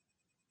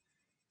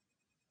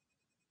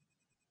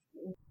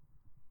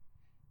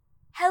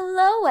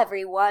Hello,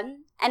 everyone,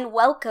 and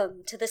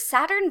welcome to the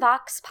Saturn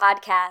Vox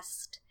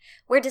podcast,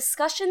 where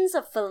discussions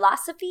of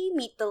philosophy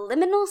meet the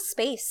liminal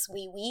space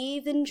we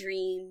weave in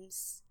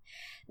dreams.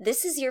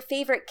 This is your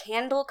favorite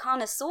candle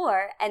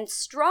connoisseur and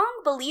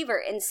strong believer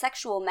in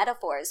sexual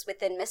metaphors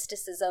within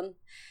mysticism,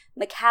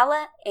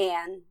 Michaela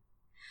Ann.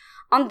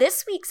 On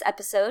this week's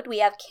episode, we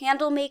have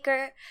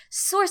candlemaker,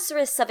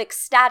 sorceress of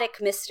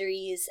ecstatic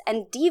mysteries,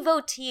 and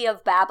devotee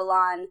of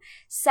Babylon,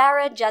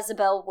 Sarah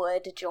Jezebel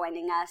Wood,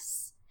 joining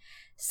us.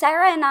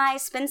 Sarah and I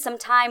spend some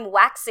time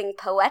waxing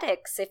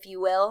poetics, if you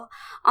will,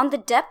 on the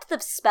depth of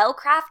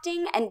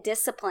spellcrafting and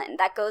discipline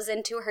that goes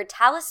into her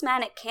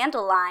talismanic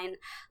candle line,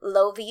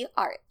 Lovi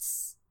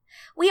Arts.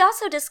 We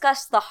also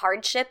discuss the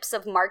hardships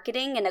of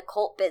marketing an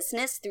occult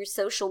business through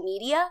social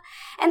media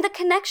and the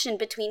connection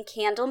between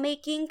candle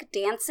making,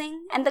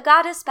 dancing, and the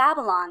goddess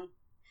Babylon.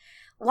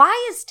 Why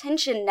is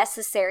tension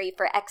necessary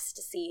for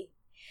ecstasy?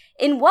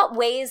 In what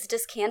ways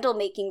does candle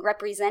making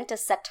represent a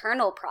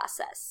saturnal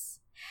process?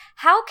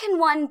 How can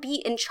one be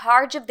in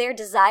charge of their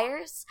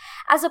desires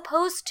as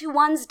opposed to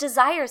one's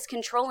desires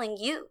controlling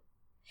you?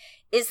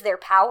 Is there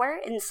power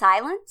in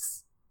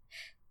silence?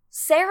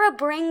 Sarah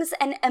brings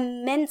an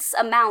immense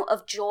amount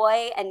of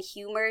joy and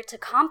humor to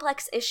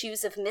complex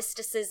issues of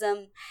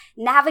mysticism,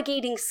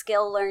 navigating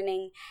skill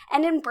learning,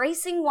 and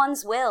embracing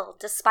one's will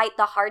despite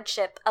the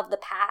hardship of the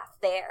path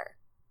there.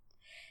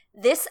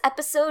 This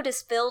episode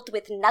is filled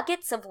with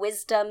nuggets of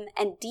wisdom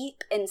and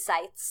deep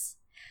insights.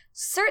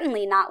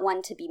 Certainly not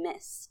one to be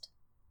missed.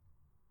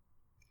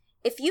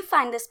 If you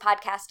find this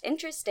podcast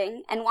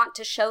interesting and want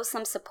to show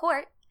some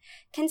support,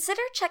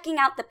 consider checking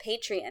out the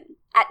Patreon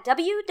at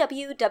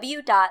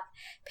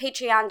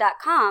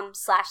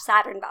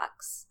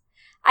www.patreon.com/SaturnVox.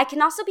 I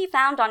can also be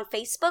found on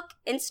Facebook,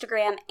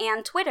 Instagram,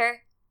 and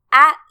Twitter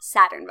at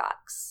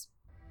SaturnVox.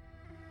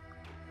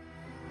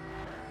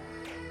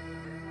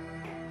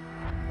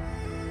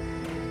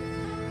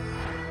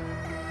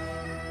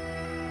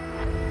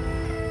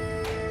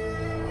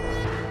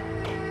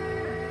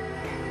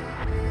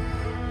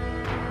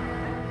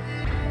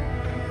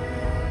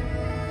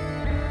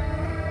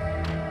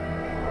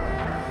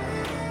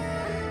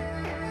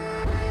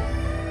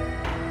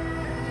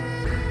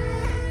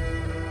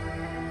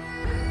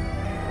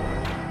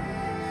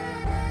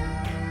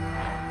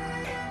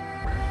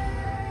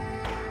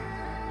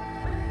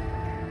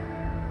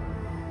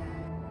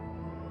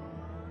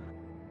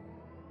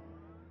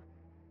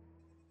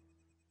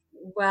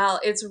 Well,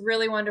 it's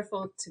really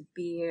wonderful to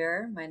be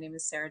here. My name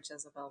is Sarah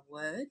Jezebel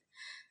Wood,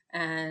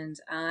 and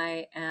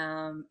I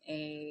am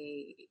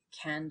a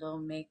candle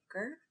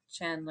maker,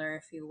 chandler,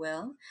 if you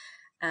will,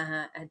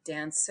 a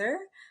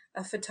dancer,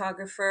 a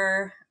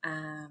photographer,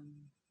 a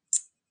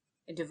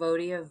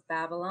devotee of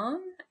Babylon,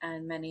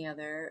 and many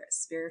other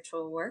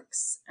spiritual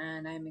works.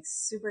 And I'm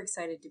super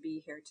excited to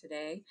be here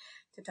today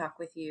to talk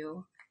with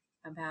you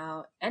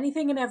about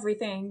anything and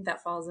everything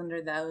that falls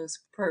under those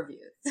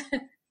purviews.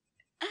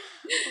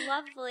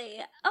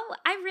 Lovely. Oh,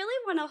 I really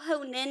want to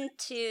hone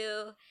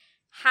into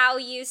how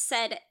you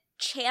said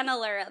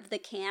channeler of the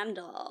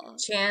candle.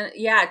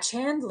 Chandler.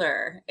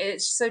 Chandler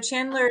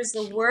is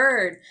the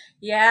word,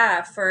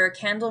 for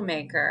candle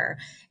maker.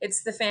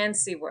 It's the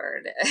fancy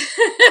word.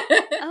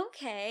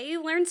 Okay,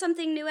 you learn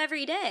something new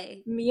every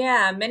day.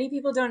 Yeah, many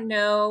people don't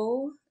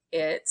know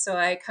it, so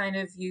I kind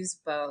of use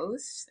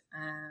both.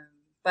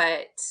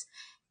 But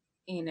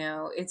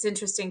it's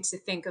interesting to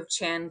think of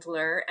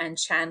Chandler and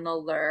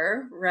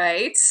channeler,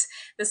 right?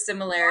 The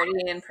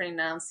similarity in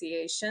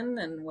pronunciation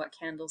and what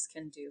candles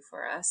can do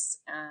for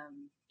us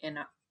in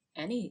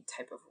any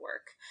type of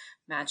work,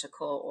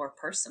 magical or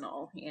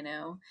personal.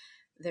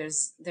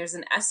 There's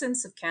an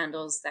essence of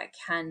candles that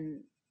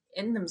can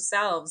in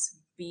themselves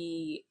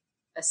be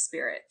a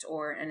spirit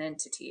or an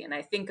entity. And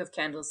I think of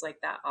candles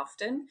like that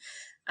often.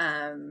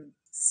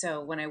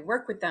 So when I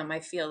work with them, I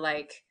feel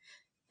like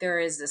there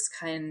is this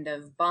kind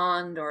of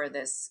bond or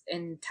this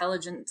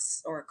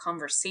intelligence or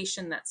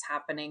conversation that's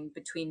happening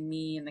between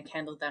me and the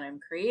candle that I'm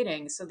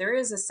creating. So there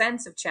is a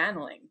sense of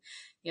channeling,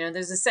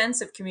 there's a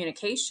sense of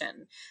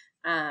communication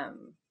that,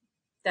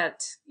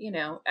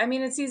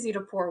 it's easy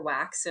to pour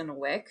wax in a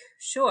wick,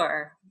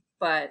 sure.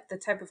 But the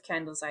type of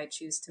candles I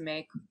choose to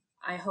make,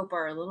 I hope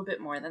are a little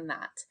bit more than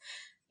that,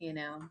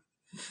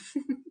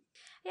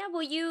 Yeah,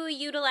 well, you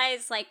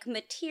utilize like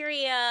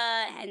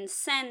materia and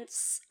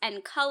scents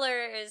and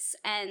colors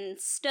and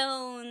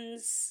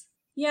stones.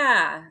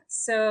 Yeah,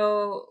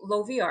 so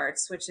Lovi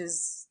Arts, which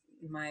is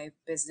my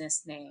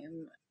business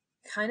name,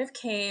 kind of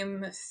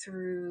came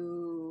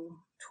through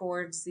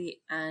towards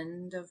the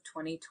end of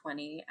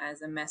 2020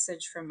 as a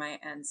message from my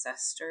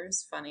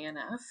ancestors, funny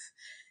enough.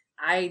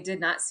 I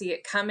did not see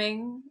it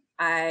coming.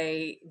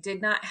 I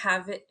did not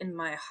have it in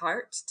my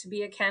heart to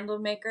be a candle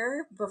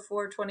maker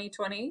before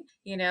 2020.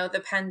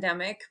 The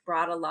pandemic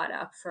brought a lot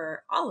up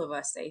for all of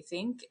us, I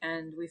think,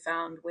 and we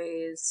found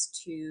ways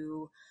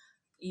to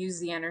use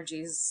the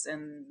energies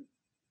and,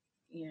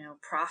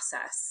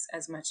 process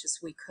as much as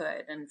we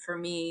could. And for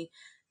me,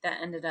 that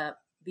ended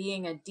up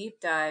being a deep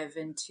dive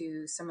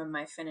into some of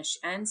my Finnish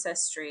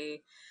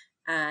ancestry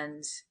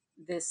and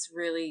this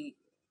really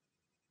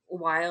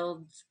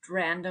wild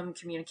random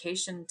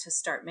communication to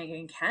start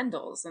making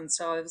candles. And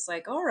so I was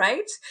like, all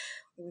right,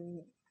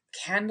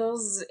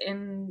 candles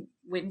in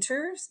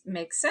winter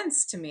makes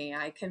sense to me.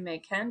 I can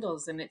make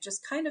candles. And it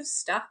just kind of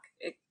stuck.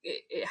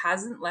 It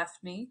hasn't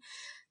left me.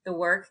 The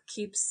work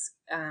keeps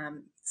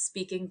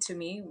speaking to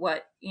me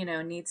what,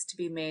 needs to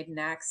be made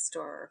next,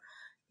 or,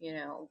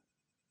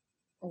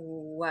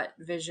 what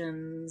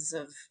visions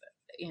of,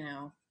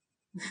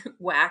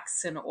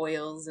 wax and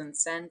oils and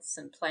scents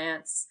and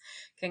plants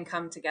can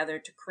come together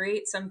to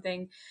create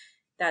something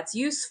that's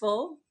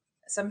useful,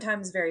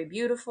 sometimes very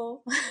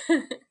beautiful,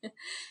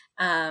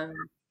 um,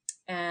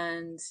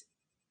 and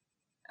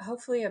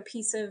hopefully a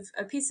piece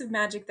of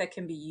magic that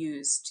can be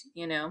used,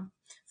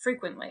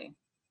 frequently.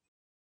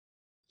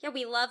 Yeah,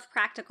 we love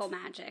practical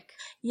magic.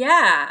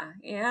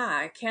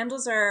 Yeah.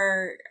 Candles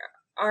are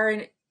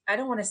I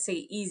don't want to say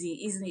easy.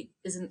 Easy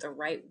isn't the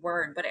right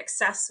word, but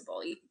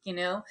accessible.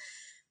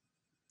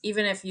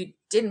 Even if you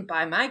didn't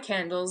buy my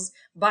candles,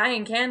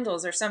 buying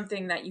candles are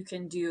something that you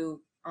can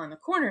do on the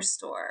corner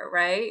store,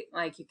 right?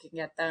 Like you can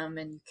get them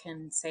and you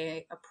can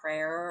say a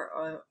prayer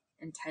or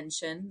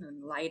intention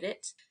and light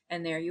it.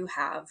 And there you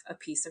have a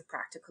piece of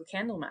practical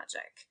candle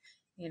magic,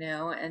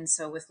 And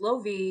so with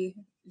Lovi,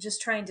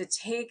 just trying to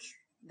take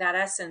that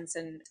essence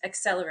and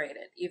accelerate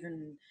it,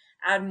 even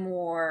add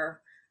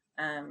more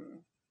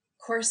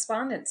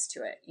correspondence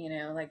to it,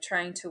 like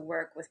trying to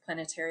work with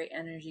planetary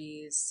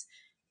energies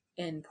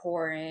in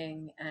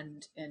pouring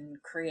and in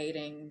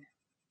creating,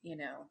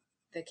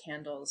 the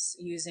candles,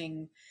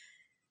 using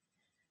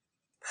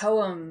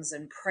poems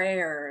and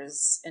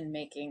prayers in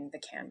making the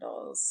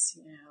candles,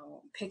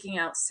 picking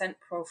out scent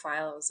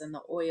profiles and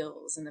the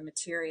oils and the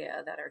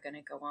materia that are going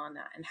to go on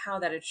that, and how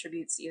that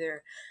attributes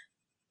either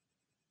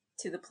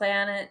to the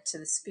planet, to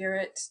the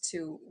spirit,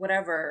 to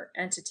whatever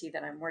entity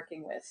that I'm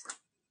working with,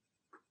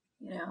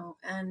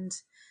 and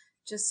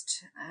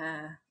just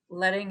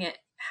letting it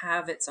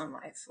have its own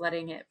life,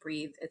 letting it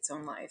breathe its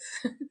own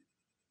life.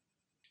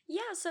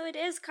 Yeah, so it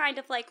is kind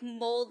of like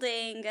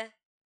molding.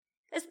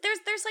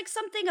 There's like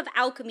something of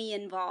alchemy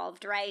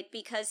involved, right?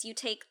 Because you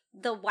take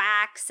the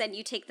wax and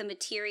you take the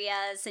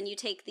materias and you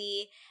take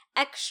the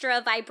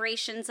extra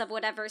vibrations of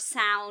whatever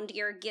sound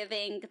you're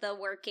giving the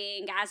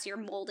working as you're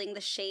molding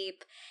the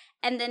shape,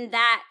 and then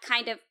that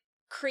kind of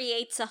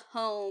creates a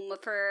home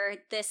for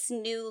this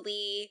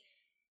newly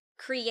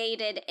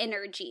created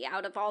energy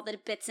out of all the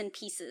bits and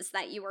pieces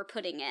that you were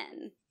putting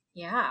in.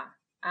 Yeah,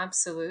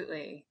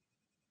 absolutely.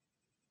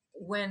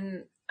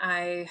 When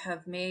I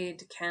have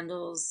made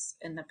candles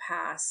in the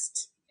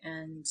past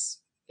and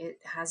it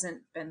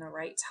hasn't been the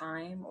right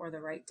time or the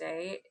right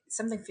day,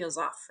 something feels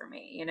off for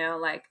me,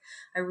 like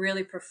I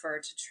really prefer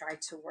to try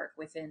to work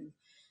within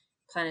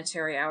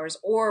planetary hours,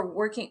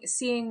 or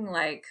seeing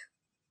like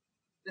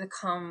the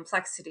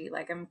complexity.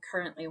 Like I'm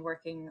currently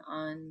working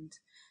on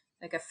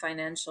like a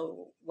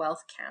financial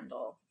wealth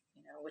candle,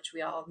 which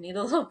we all need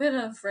a little bit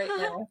of right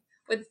now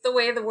with the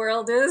way the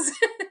world is.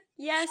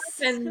 Yes.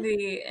 and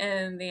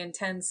the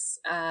intense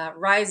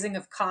rising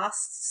of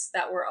costs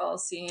that we're all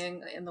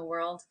seeing in the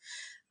world,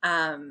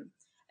 and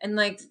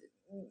like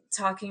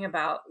talking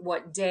about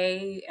what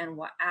day and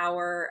what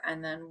hour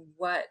and then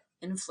what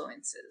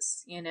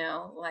influences,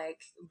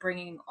 like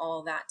bringing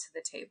all that to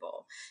the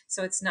table.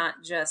 So it's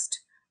not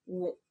just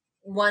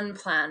one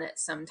planet,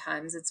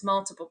 sometimes it's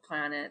multiple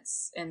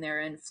planets and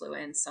their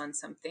influence on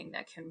something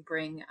that can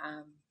bring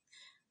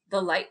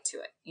the light to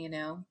it.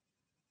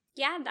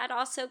 Yeah, that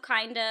also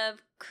kind of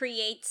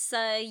creates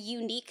a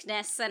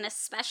uniqueness and a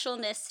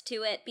specialness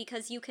to it,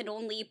 because you can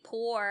only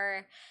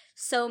pour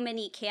so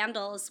many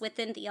candles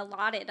within the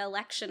allotted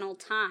electional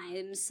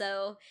time.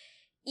 So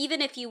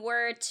even if you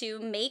were to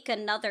make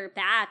another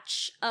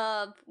batch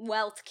of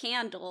wealth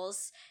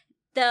candles,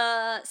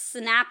 the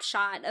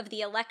snapshot of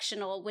the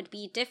electional would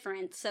be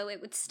different. So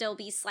it would still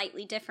be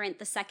slightly different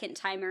the second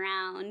time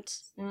around.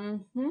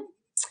 Mm-hmm.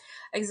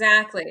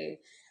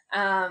 Exactly.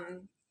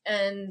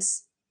 And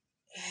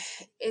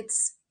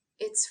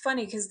it's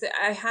funny because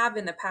I have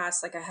in the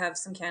past, like I have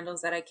some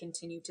candles that I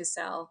continue to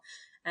sell,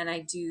 and I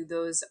do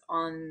those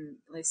on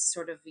like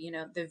sort of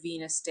the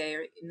Venus day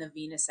or in the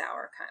Venus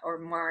hour, or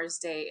Mars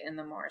day in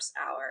the Mars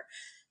hour,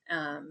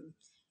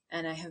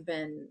 and I have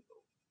been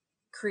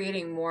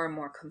creating more and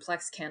more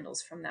complex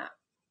candles from that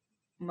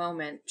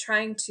moment,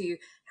 trying to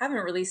haven't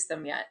released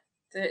them yet.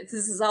 This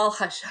is all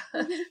hush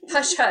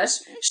hush.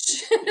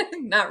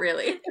 Not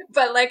really,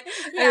 but like,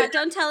 yeah,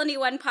 don't tell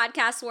anyone,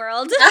 podcast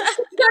world.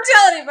 Don't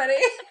tell anybody.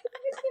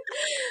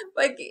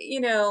 Like,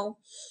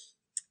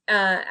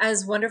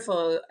 as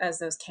wonderful as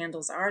those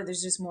candles are,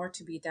 there's just more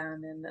to be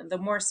done, and the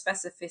more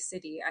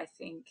specificity, I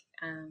think,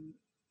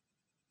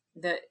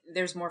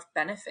 there's more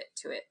benefit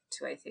to it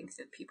too. I think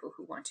that people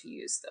who want to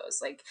use those,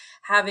 like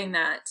having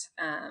that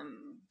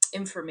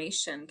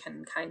information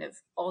can kind of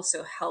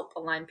also help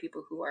align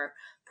people who are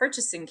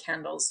purchasing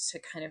candles to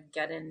kind of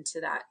get into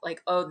that,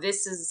 like, oh,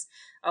 this is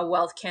a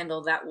wealth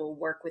candle that will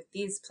work with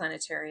these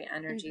planetary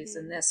energies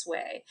in this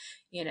way.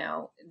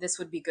 This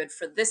would be good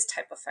for this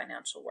type of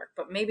financial work,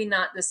 but maybe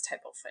not this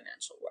type of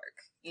financial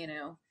work.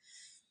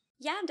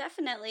 Yeah,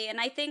 definitely. And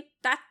I think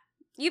that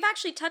you've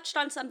actually touched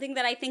on something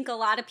that I think a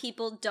lot of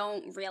people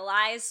don't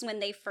realize when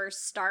they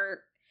first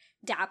start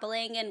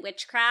dabbling in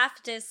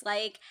witchcraft, is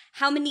like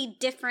how many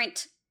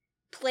different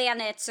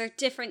planets or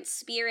different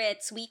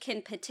spirits we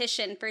can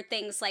petition for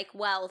things like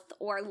wealth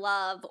or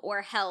love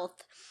or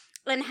health,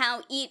 and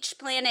how each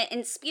planet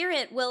and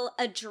spirit will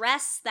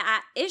address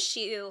that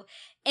issue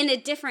in a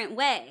different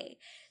way.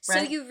 So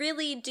Right. you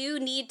really do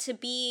need to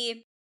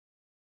be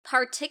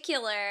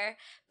particular,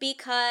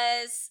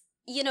 because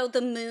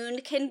the moon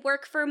can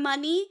work for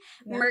money,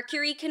 Yeah.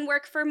 Mercury can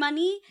work for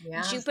money,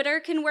 Yeah. Jupiter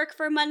can work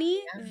for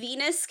money, Yeah.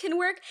 Venus can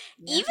work,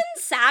 Yeah. even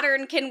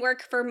Saturn can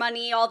work for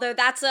money, although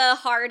that's a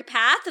hard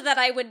path that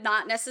I would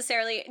not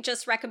necessarily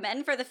just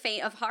recommend for the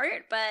faint of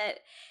heart. But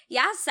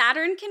yeah,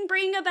 Saturn can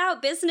bring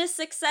about business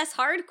success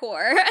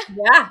hardcore.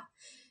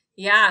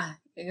 Yeah,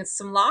 it's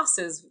some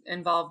losses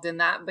involved in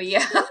that, but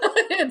yeah,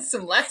 it's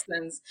some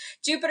lessons.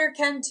 Jupiter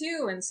can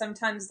too, and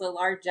sometimes the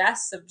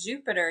largesse of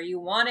Jupiter, you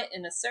want it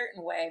in a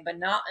certain way, but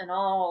not in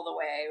all the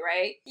way,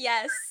 right?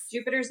 Yes.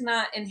 Jupiter's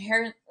not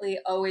inherently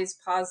always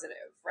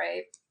positive,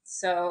 right?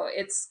 So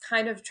it's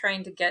kind of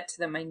trying to get to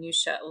the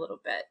minutia a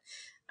little bit,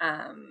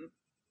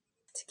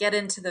 to get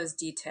into those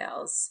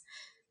details.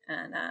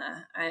 And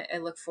I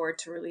look forward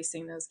to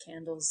releasing those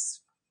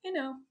candles,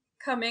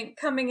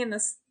 coming in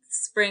the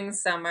spring,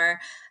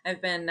 summer.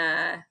 I've been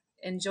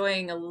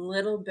enjoying a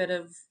little bit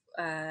of,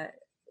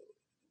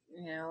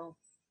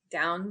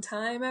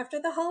 downtime after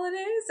the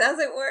holidays, as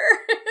it were.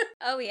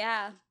 Oh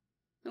yeah,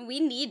 we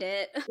need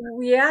it.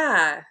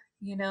 Yeah,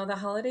 the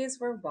holidays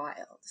were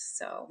wild.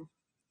 So,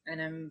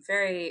 and I'm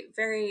very,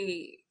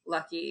 very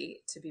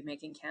lucky to be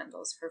making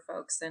candles for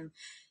folks. And,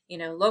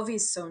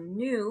 Lovi's so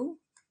new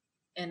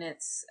in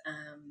its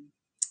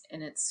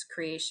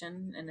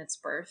creation and its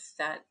birth,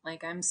 that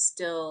like I'm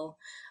still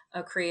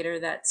a creator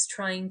that's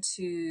trying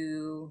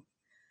to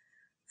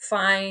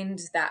find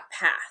that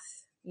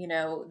path,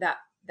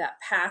 that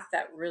path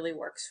that really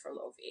works for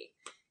Lovi.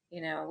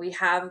 We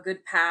have a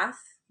good path,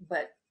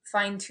 but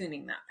fine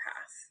tuning that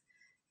path.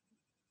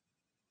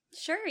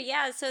 Sure,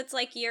 yeah. So it's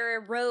like your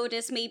road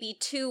is maybe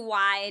too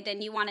wide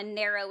and you want to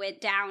narrow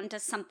it down to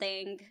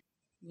something.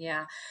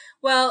 Yeah.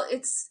 Well,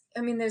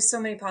 there's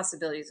so many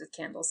possibilities with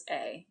candles,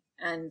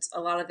 and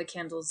a lot of the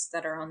candles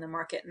that are on the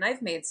market, and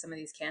I've made some of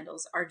these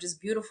candles, are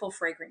just beautiful,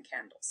 fragrant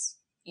candles,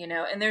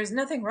 and there's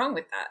nothing wrong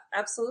with that.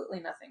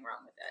 Absolutely nothing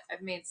wrong with it.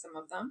 I've made some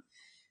of them.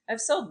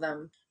 I've sold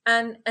them,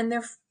 and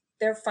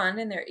they're fun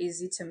and they're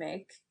easy to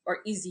make, or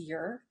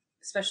easier,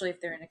 especially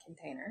if they're in a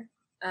container.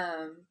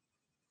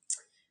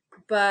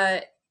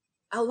 But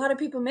a lot of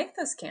people make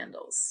those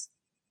candles.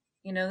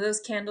 Those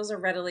candles are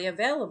readily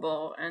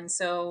available, and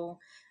so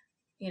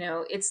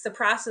it's the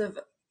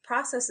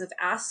process of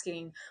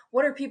asking,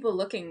 what are people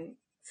looking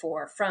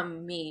for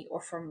from me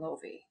or from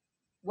Lovi?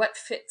 What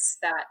fits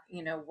that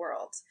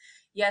world?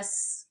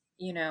 Yes,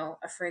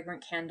 a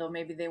fragrant candle,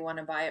 maybe they want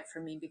to buy it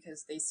from me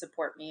because they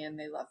support me and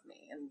they love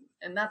me,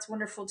 and that's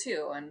wonderful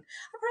too. And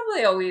I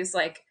probably always,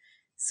 like,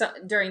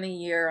 during the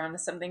year on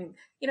something,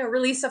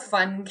 release a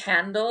fun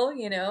candle,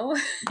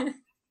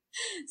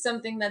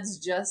 something that's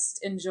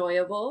just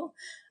enjoyable.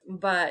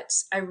 But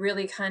I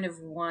really kind of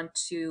want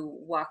to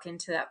walk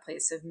into that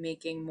place of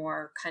making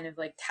more kind of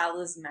like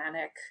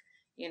talismanic,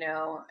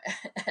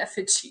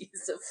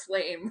 effigies of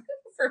flame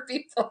for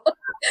people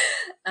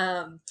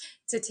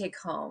to take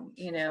home,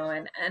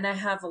 and I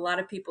have a lot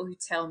of people who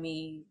tell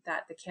me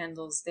that the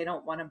candles, they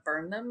don't want to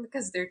burn them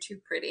because they're too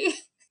pretty.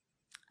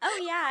 Oh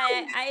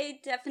yeah, I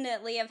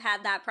definitely have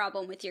had that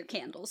problem with your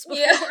candles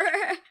before.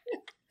 Yeah.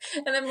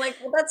 And I'm like,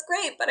 well, that's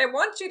great, but I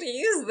want you to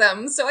use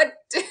them. So I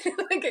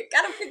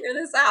gotta figure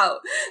this out.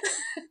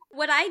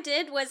 What I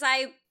did was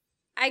I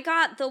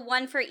got the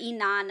one for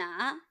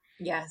Inanna.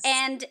 Yes.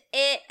 And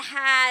it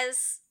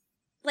has,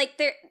 like,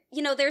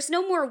 there's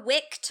no more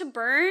wick to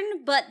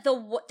burn, but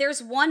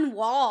there's one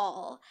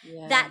wall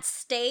that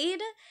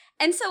stayed.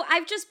 And so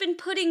I've just been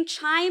putting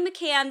chime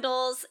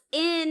candles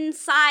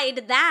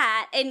inside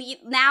that, and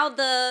now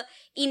the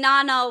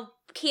Inanna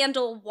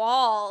candle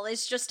wall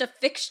is just a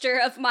fixture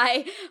of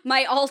my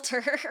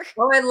altar.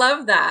 Oh, I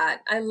love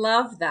that.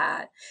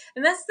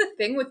 And that's the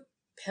thing with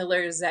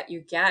pillars that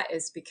you get,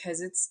 is because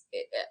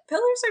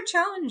pillars are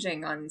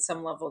challenging on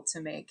some level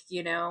to make.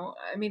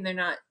 They're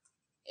not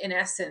in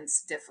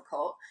essence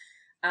difficult,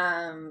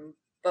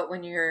 but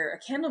when you're a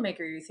candle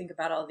maker, you think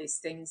about all these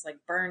things like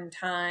burn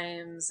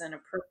times and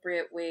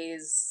appropriate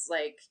ways,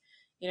 like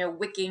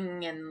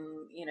wicking,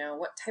 and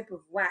what type of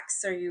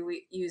wax are you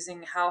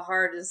using, how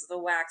hard is the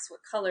wax,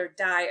 what color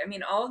dye.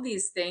 All of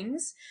these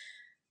things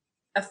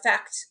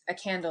affect a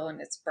candle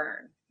and its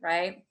burn,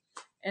 right?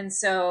 And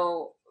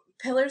so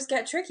pillars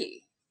get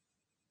tricky,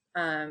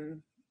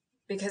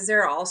 because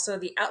there are also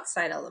the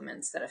outside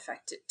elements that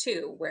affect it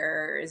too.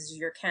 Where is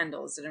your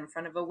candle? Is it in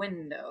front of a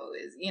window?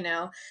 Is,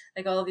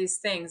 like all these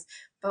things.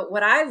 But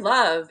what I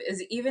love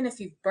is even if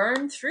you've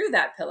burned through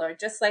that pillar,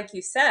 just like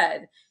you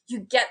said, you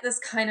get this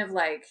kind of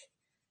like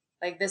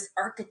this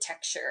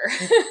architecture.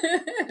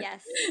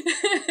 Yes.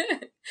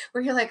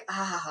 Where you're like,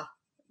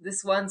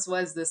 this once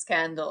was this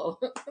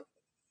candle.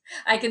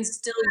 I can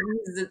still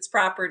use its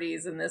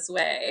properties in this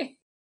way.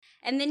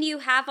 And then you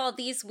have all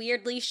these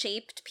weirdly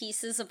shaped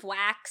pieces of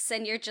wax,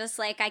 and you're just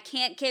like, I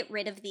can't get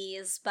rid of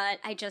these, but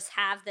I just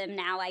have them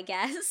now, I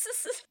guess.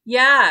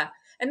 Yeah.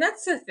 And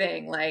that's the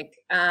thing. Like,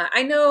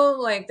 I know,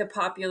 like, the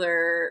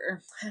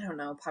popular, I don't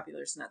know,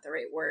 popular is not the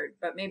right word,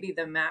 but maybe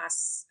the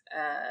mass,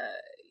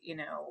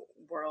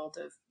 world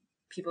of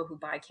people who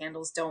buy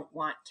candles don't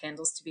want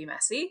candles to be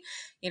messy.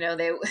 They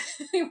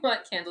they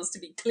want candles to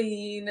be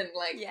clean and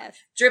like Yes.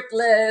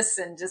 dripless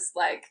and just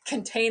like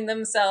contain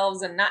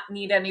themselves and not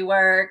need any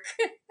work.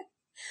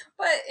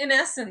 But in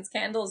essence,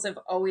 candles have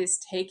always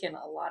taken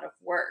a lot of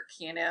work,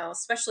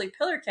 especially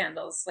pillar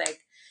candles.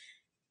 Like,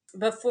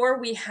 before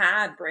we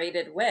had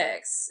braided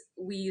wicks,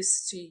 we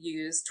used to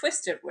use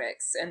twisted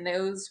wicks, and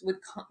those would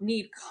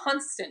need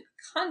constant,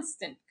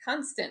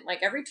 like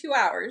every 2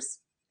 hours.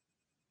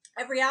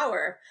 Every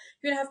hour,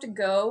 you'd have to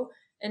go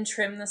and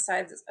trim the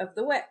sides of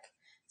the wick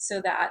so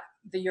that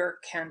your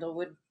candle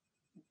would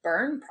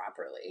burn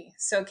properly.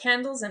 So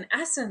candles in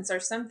essence are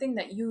something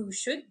that you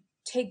should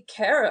take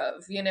care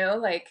of,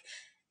 like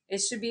it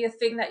should be a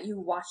thing that you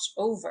watch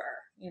over.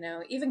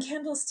 Even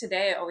candles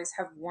today always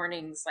have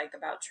warnings like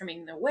about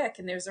trimming the wick,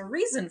 and there's a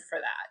reason for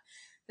that.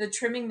 The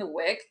trimming the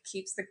wick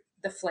keeps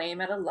the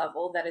flame at a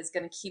level that is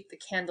going to keep the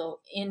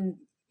candle in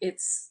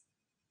its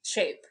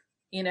shape,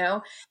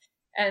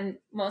 and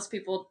most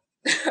people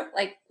are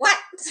like, what?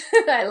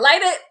 I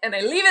light it and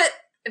I leave it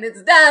and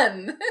it's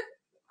done.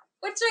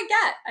 Which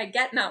I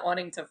get not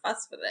wanting to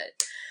fuss with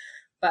it.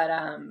 But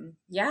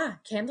yeah,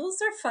 candles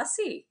are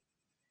fussy.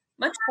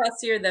 Much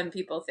fussier than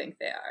people think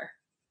they are.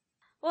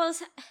 Well,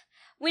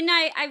 when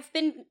I've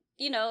been,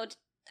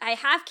 I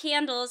have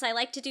candles. I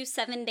like to do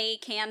 7-day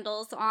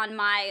candles on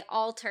my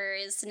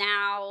altars.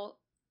 Now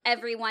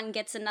everyone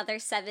gets another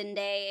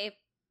 7-day,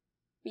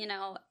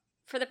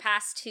 for the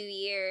past 2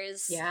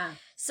 years. Yeah.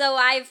 So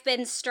I've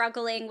been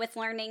struggling with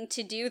learning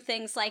to do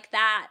things like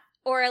that,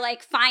 or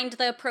like find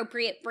the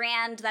appropriate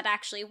brand that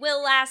actually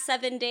will last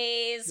 7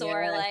 days, Yes.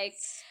 or like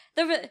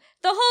the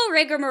whole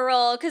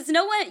rigmarole, because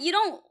you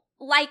don't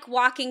like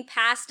walking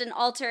past an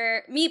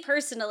altar, me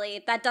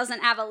personally, that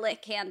doesn't have a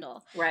lit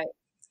candle. Right.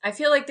 I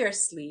feel like they're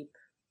asleep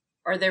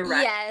or they're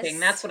resting. Yes.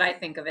 That's what I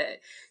think of it.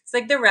 It's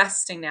like they're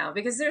resting now,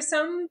 because there's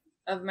some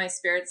of my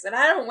spirits that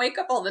I don't wake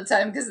up all the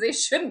time because they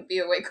shouldn't be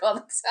awake all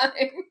the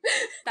time.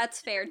 That's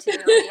fair too.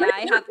 Yeah,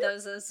 I have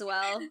those as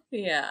well.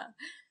 Yeah.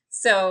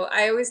 So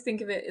I always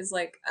think of it as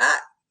like,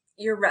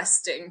 you're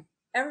resting.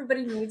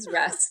 Everybody needs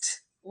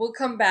rest. We'll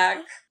come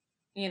back,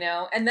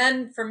 and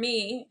then for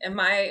me and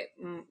my,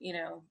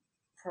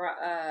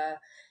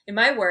 in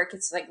my work,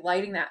 it's like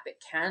lighting that big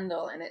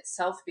candle in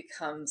itself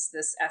becomes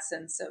this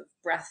essence of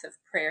breath of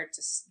prayer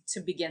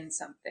to begin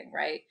something,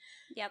 right?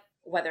 Yep.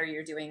 Whether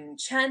you're doing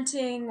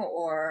chanting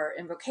or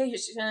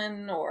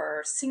invocation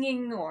or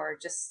singing or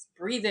just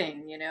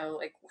breathing,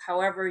 like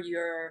however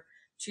you're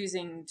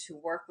choosing to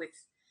work with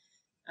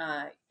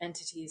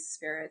entities,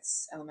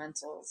 spirits,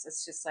 elementals.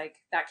 It's just like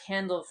that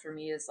candle for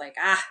me is like,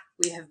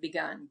 we have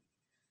begun.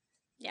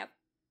 Yep.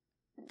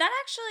 That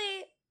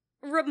actually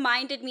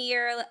reminded me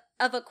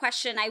of a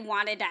question I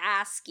wanted to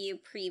ask you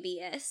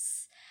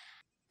previous.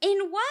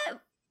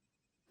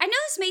 I know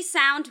this may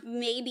sound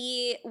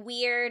maybe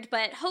weird,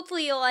 but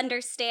hopefully you'll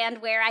understand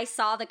where I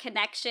saw the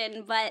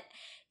connection, but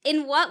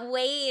in what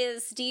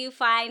ways do you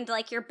find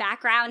like your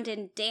background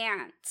in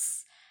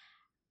dance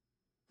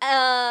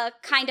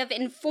kind of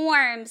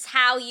informs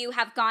how you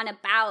have gone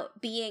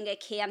about being a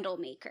candle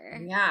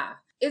maker? Yeah.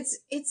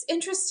 It's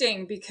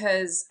interesting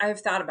because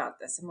I've thought about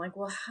this. I'm like,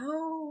 well,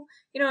 how,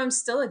 I'm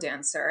still a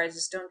dancer. I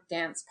just don't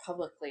dance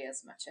publicly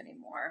as much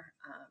anymore.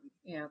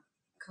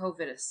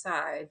 COVID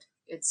aside,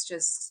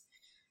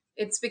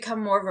 it's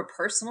become more of a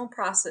personal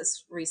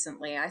process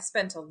recently. I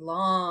spent a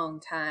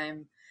long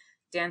time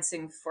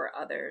dancing for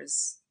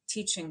others,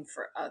 teaching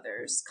for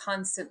others,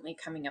 constantly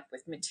coming up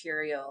with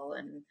material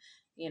and,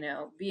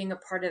 being a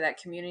part of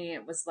that community.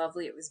 It was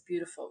lovely. It was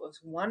beautiful. It was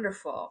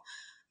wonderful.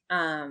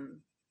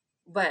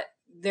 But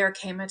there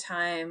came a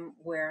time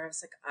where I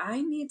was like,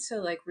 I need to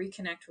like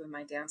reconnect with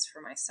my dance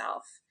for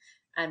myself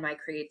and my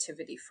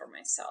creativity for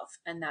myself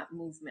and that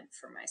movement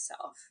for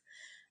myself.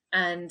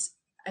 And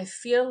I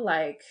feel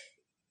like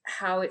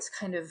how it's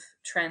kind of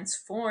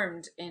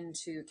transformed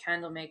into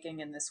candle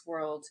making in this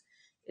world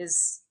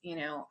is,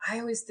 I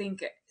always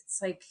think it's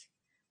like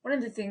one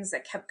of the things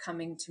that kept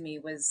coming to me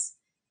was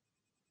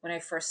when I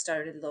first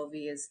started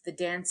Lovi is the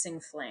dancing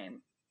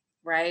flame,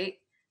 right?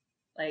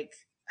 Like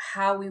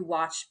how we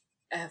watch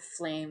a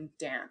flame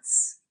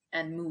dance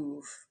and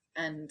move,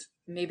 and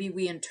maybe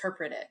we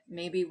interpret it.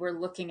 Maybe we're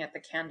looking at the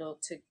candle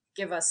to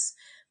give us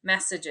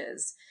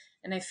messages.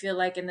 And I feel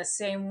like in the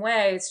same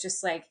way, it's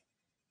just like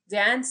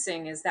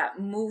dancing is that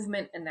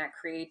movement and that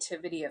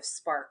creativity of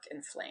spark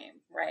and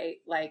flame, right?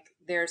 Like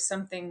there's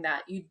something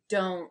that you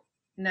don't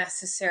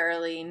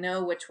necessarily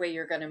know which way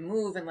you're going to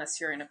move unless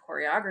you're in a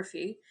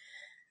choreography.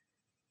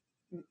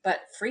 But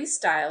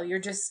freestyle, you're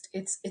just,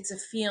 it's a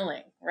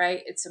feeling,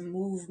 right? It's a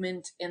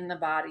movement in the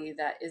body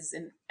that is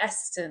in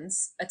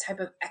essence a type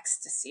of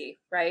ecstasy,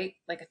 right?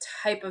 Like a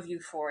type of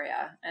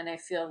euphoria. And I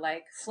feel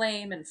like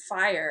flame and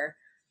fire,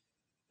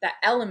 that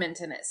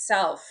element in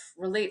itself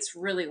relates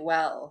really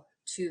well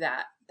to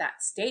that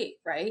state,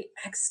 right?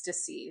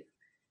 Ecstasy,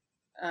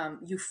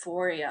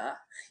 euphoria,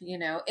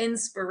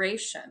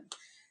 inspiration.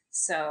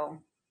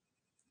 So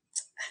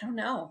I don't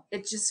know,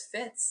 it just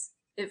fits.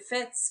 It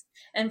fits.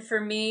 And for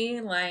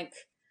me, like,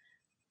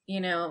 you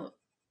know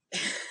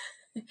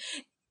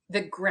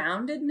the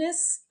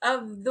groundedness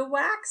of the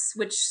wax,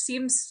 which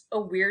seems a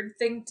weird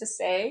thing to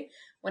say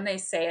when I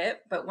say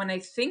it, but when I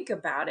think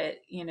about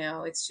it,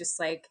 it's just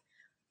like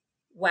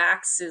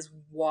wax is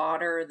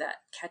water that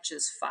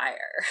catches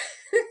fire.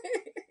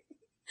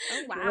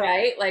 Oh, wow.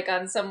 Right? Like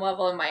on some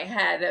level in my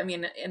head. I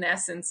mean, in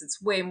essence,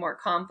 it's way more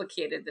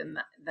complicated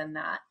than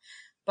that.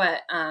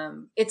 But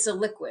it's a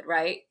liquid,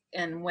 right?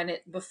 And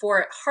before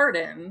it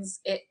hardens,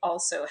 it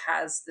also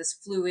has this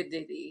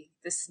fluidity,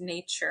 this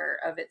nature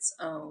of its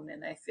own.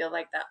 And I feel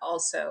like that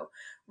also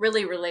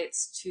really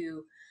relates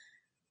to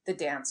the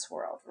dance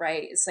world,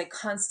 right? It's like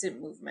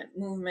constant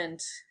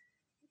movement,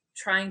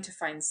 trying to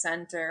find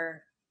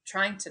center,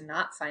 trying to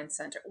not find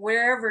center,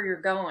 wherever you're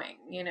going,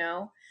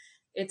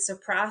 it's a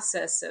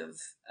process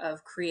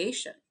of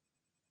creation.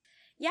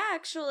 Yeah,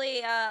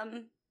 actually,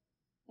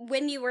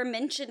 when you were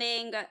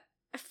mentioning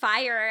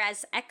fire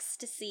as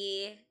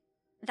ecstasy,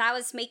 that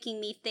was making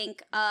me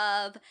think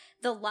of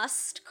the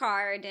lust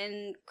card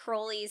in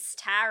Crowley's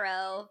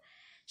tarot.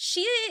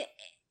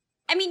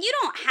 I mean, you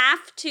don't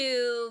have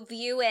to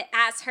view it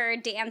as her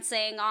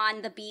dancing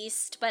on the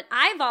beast, but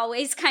I've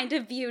always kind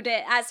of viewed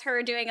it as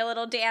her doing a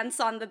little dance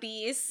on the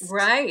beast.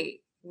 Right.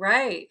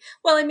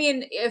 Well, I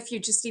mean, if you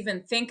just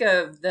even think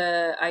of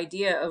the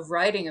idea of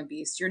riding a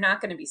beast, you're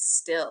not going to be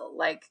still.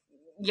 Like,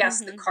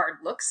 yes, the card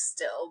looks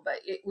still, but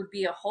it would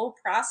be a whole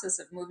process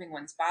of moving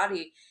one's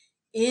body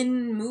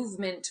in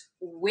movement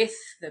with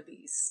the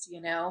beast,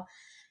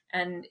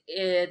 And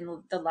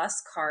in the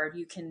lust card,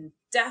 you can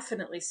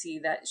definitely see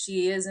that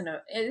she is in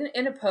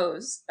a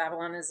pose.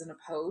 Babylon is in a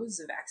pose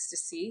of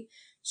ecstasy.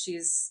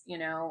 She's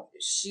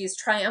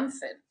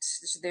triumphant.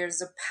 There's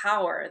a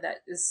power that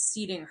is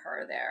seating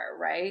her there,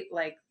 right?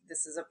 Like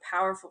this is a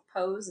powerful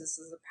pose. This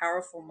is a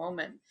powerful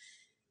moment.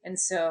 And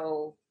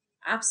so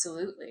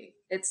absolutely,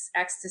 it's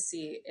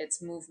ecstasy,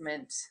 it's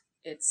movement,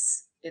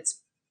 it's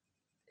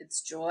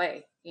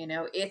joy,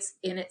 it's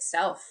in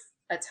itself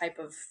a type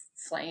of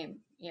flame.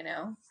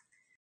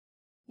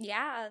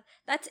 Yeah,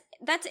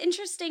 that's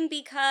interesting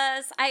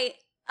because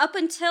up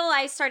until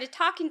I started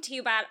talking to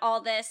you about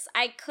all this,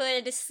 I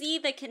could see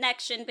the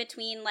connection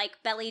between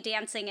like belly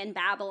dancing and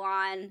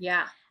Babylon.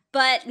 Yeah.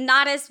 But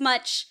not as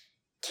much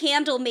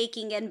candle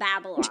making in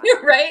Babylon.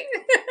 Right?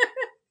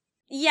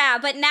 Yeah,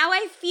 but now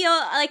I feel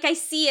like I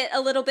see it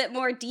a little bit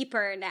more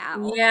deeper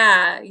now.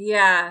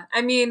 Yeah.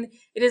 I mean,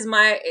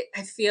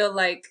 I feel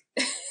like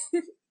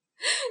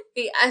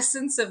the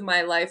essence of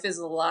my life is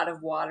a lot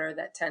of water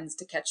that tends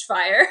to catch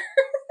fire.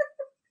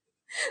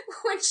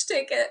 Which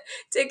take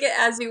it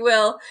as you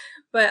will,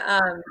 but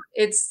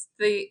it's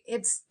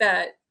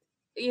that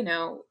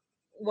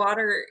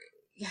water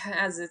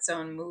has its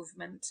own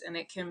movement, and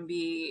it can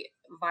be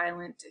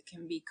violent, it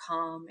can be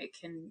calm,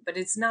 but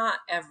it's not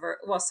ever,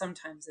 well,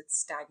 sometimes it's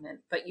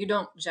stagnant, but you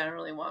don't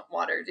generally want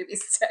water to be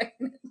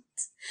stagnant.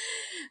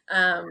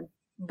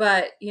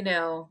 But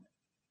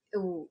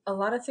a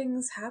lot of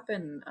things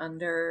happen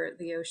under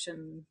the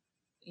ocean,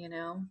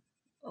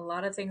 a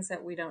lot of things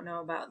that we don't know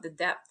about the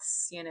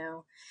depths,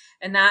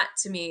 and that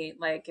to me,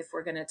 like if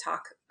we're going to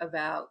talk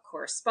about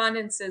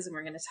correspondences and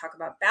we're going to talk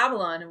about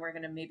Babylon and we're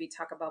going to maybe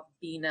talk about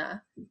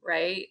Bina,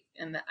 right,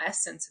 and the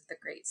essence of the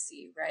Great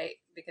Sea, right,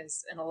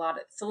 because in a lot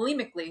of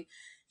thelemically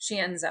she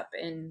ends up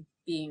in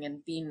being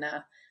in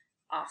Bina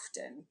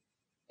often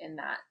in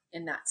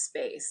that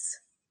space.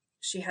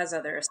 She has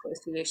other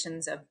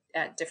associations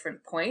at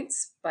different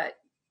points, but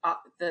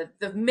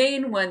the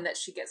main one that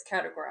she gets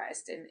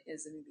categorized in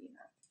is in Bina.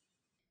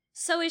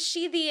 So is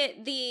she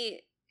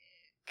the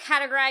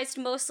categorized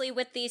mostly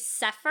with the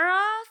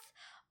Sephiroth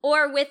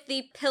or with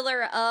the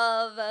pillar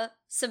of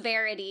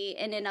severity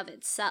in and of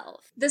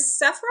itself? The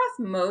Sephiroth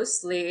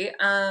mostly.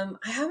 I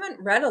haven't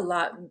read a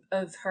lot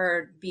of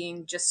her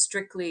being just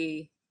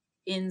strictly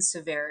in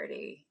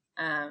severity,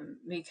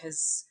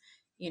 because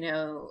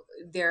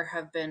there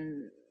have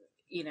been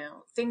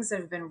things that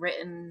have been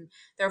written.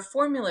 There are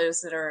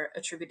formulas that are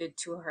attributed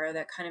to her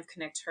that kind of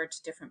connect her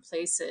to different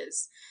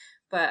places.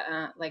 But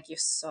like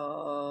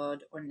Yesod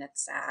or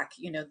Netzach,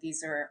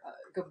 these are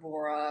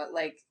Gabora,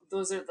 like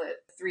those are the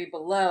three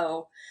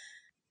below.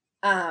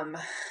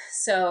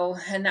 So,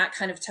 and that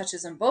kind of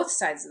touches on both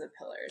sides of the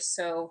pillars.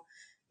 So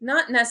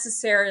not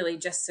necessarily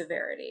just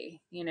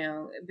severity,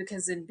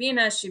 because in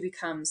Bina, she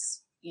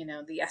becomes,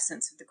 the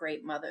essence of the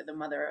great mother, the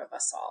mother of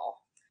us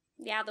all.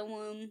 Yeah, the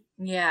womb.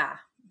 Yeah,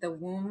 the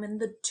womb and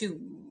the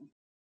tomb.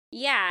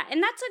 Yeah,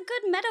 and that's a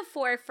good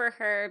metaphor for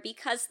her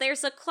because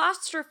there's a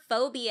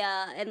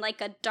claustrophobia and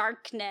like a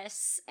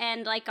darkness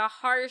and like a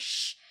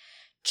harsh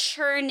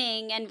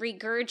churning and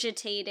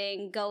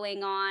regurgitating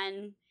going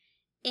on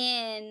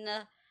in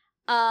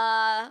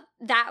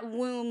that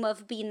womb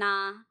of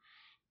Binah.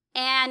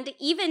 And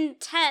even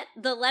Tet,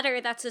 the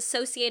letter that's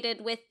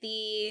associated with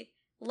the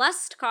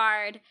lust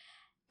card,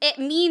 it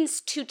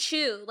means to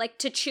chew, like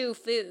to chew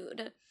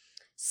food.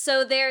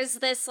 So there's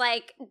this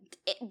like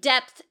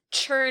depth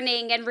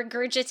churning and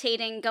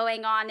regurgitating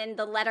going on in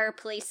the letter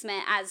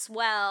placement as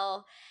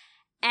well.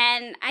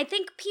 And I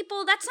think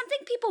that's something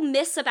people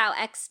miss about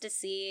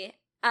ecstasy.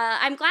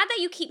 I'm glad that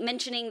you keep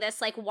mentioning this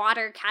like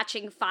water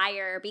catching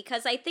fire,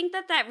 because I think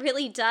that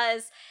really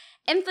does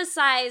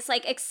emphasize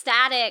like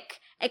ecstatic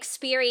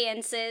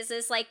experiences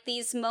as like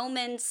these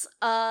moments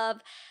of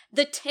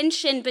the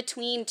tension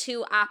between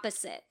two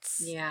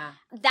opposites. Yeah.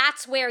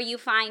 That's where you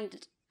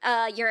find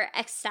your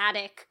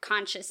ecstatic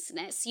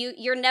consciousness.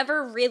 You're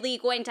never really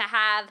going to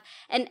have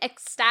an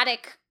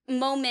ecstatic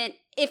moment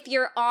if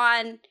you're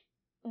on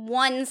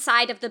one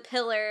side of the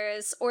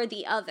pillars or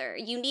the other.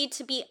 You need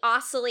to be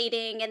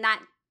oscillating in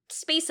that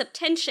space of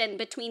tension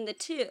between the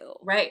two.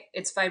 Right.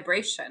 It's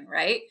vibration,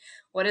 right?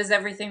 What is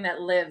everything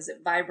that lives?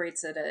 It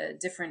vibrates at a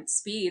different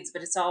speeds,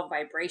 but it's all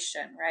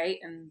vibration, right?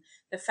 And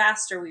the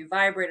faster we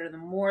vibrate, or the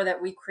more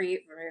that we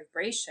create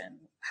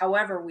vibration,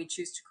 however we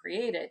choose to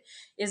create it,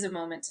 is a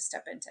moment to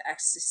step into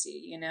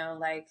ecstasy.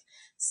 Like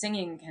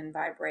singing can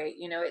vibrate,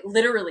 it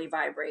literally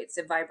vibrates.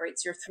 It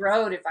vibrates your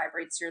throat, it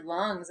vibrates your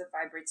lungs, it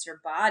vibrates your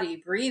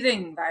body.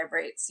 Breathing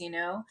vibrates,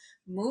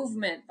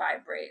 movement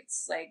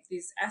vibrates. Like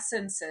these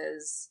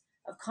essences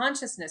of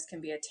consciousness can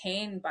be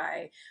attained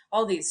by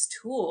all these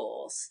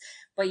tools.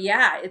 But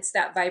yeah, it's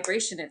that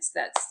vibration, it's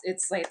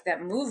like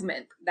that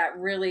movement that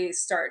really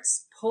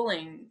starts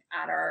pulling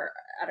at our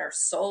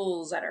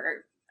souls, at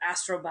our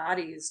astral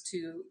bodies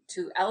to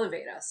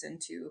elevate us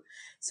into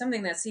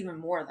something that's even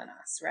more than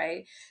us,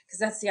 right? Because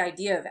that's the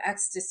idea of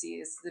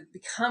ecstasy, is the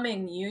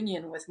becoming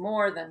union with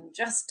more than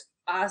just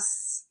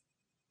us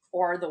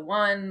or the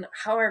one,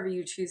 however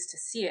you choose to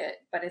see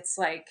it. But it's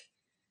like,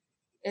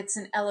 it's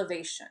an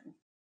elevation.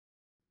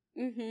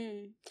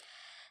 Mm-hmm.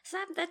 So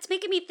that's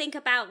making me think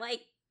about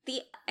like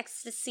the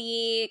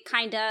ecstasy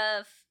kind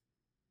of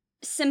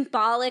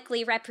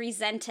symbolically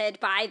represented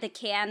by the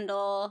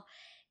candle,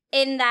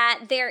 in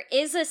that there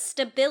is a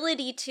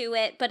stability to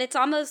it, but it's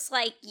almost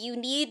like you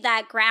need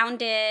that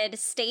grounded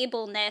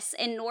stableness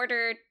in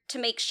order to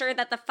make sure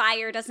that the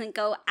fire doesn't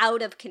go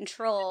out of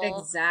control.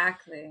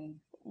 Exactly.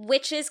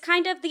 Which is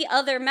kind of the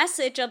other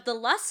message of the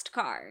lust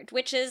card,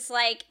 which is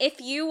like,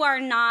 if you are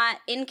not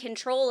in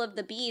control of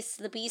the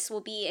beast will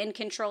be in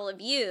control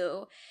of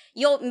you.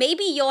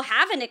 You'll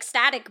have an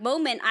ecstatic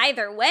moment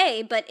either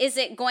way, but is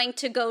it going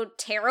to go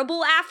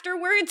terrible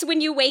afterwards when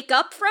you wake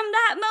up from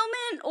that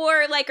moment?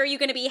 Or like, are you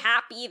going to be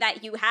happy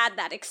that you had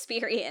that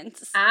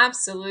experience?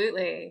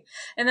 Absolutely.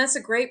 And that's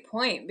a great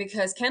point,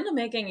 because candle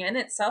making in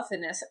itself,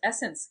 in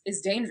essence, is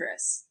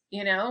dangerous.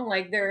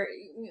 Like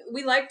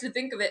we like to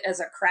think of it as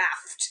a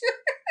craft,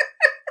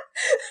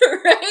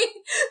 right?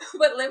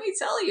 But let me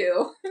tell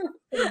you,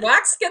 when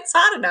wax gets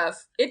hot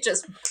enough, it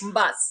just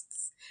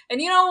busts.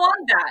 And you don't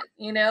want that,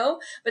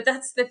 but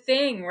that's the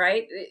thing,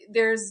 right?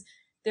 There's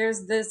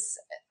this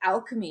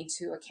alchemy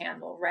to a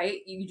candle, right?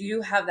 You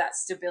do have that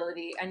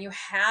stability, and you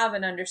have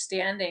an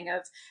understanding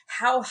of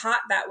how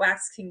hot that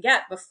wax can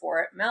get before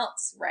it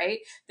melts, right?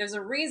 There's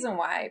a reason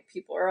why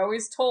people are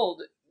always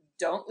told,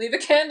 don't leave a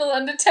candle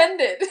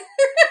unattended.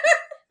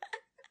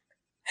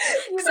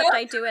 Except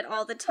I do it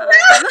all the time.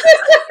 There's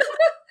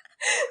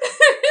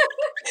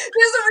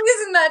a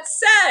reason that's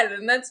said,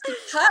 and that's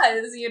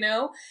because,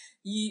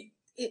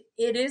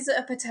 it is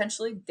a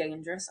potentially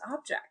dangerous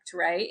object,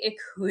 right? It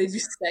could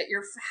set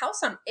your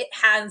house on. It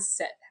has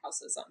set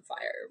houses on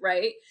fire,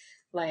 right?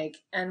 Like,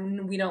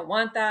 and we don't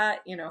want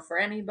that, for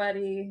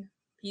anybody.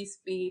 Peace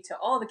be to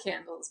all the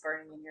candles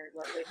burning in your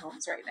lovely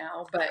homes right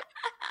now.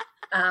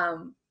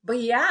 But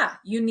yeah,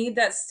 you need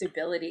that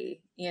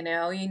stability, you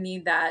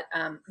need that,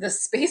 the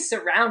space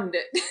around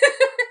it.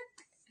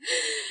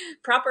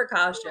 Proper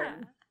caution.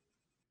 Yeah.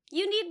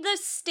 You need the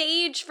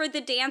stage for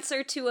the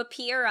dancer to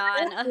appear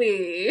on.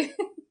 Exactly.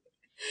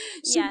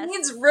 She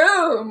needs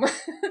room. And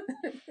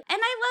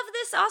I love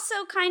this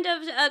also kind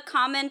of a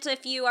comment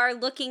if you are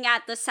looking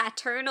at the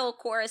Saturnal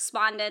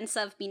correspondence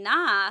of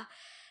Binah.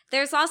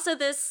 There's also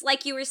this,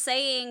 like you were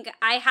saying,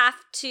 I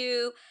have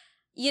to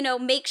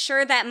make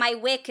sure that my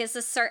wick is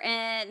a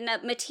certain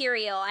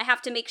material. I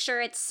have to make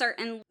sure it's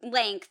certain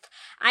length.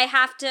 I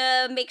have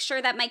to make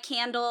sure that my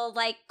candle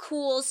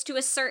cools to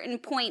a certain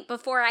point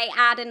before I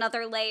add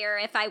another layer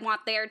if I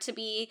want there to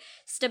be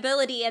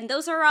stability. And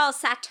those are all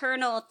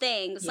Saturnal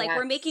things. Yes.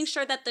 We're making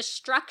sure that the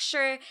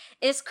structure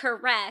is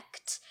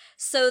correct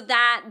so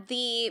that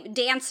the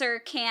dancer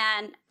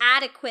can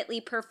adequately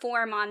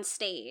perform on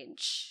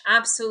stage.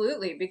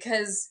 Absolutely,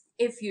 because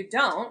if you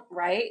don't,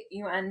 right,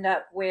 you end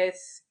up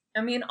with,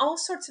 all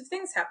sorts of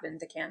things happen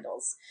to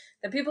candles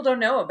that people don't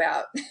know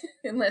about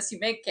unless you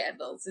make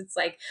candles. It's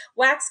like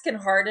wax can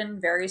harden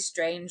very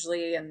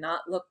strangely and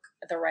not look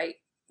the right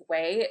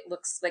way. It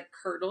looks like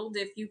curdled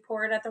if you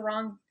pour it at the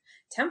wrong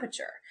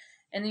temperature.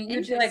 And then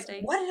you'd be like,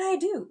 what did I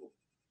do?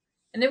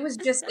 And it was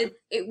just,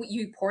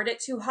 you poured it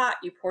too hot,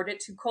 you poured it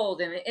too cold.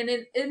 And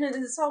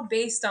it's all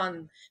based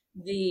on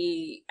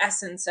the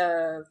essence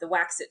of the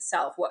wax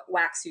itself, what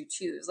wax you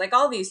choose.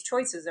 All these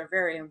choices are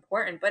very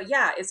important. But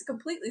yeah, it's a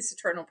completely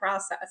Saturnal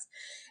process.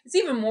 It's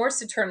even more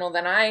Saturnal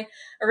than I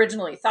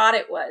originally thought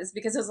it was,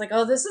 because I was like,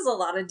 oh, this is a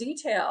lot of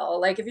detail.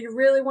 If you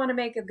really want to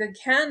make a good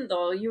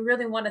candle, you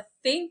really want to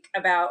think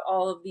about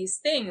all of these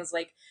things.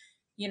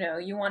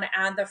 You want to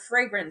add the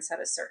fragrance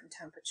at a certain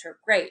temperature,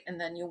 great. And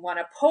then you want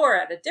to pour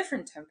at a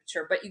different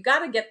temperature, but you got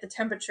to get the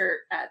temperature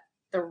at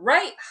the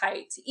right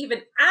height to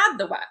even add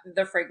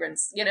the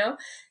fragrance,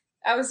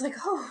 I was like,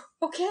 oh,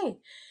 okay.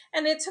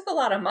 And it took a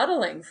lot of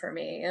muddling for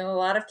me, and a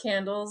lot of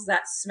candles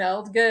that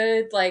smelled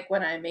good,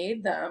 when I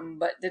made them,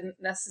 but didn't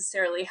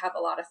necessarily have a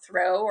lot of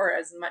throw or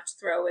as much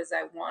throw as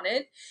I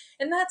wanted.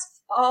 And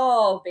that's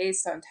all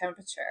based on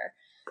temperature,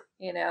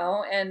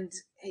 and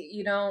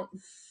you don't,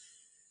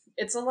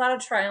 it's a lot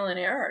of trial and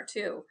error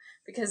too,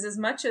 because as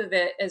much of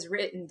it is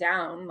written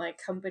down,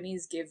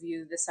 companies give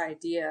you this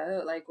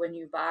idea, when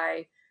you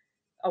buy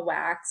a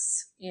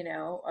wax,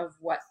 of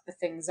what the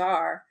things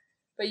are,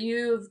 but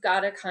you've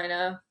got to kind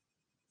of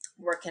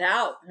work it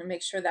out and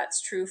make sure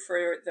that's true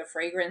for the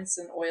fragrance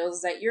and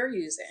oils that you're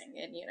using,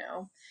 and,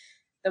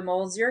 the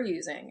molds you're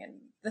using and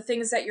the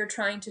things that you're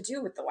trying to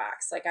do with the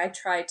wax. I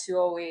try to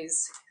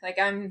always,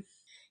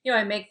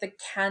 I make the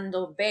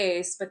candle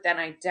base, but then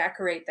I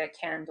decorate that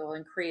candle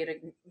and create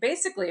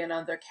basically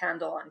another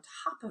candle on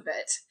top of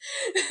it.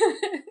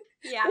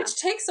 Yeah. Which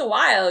takes a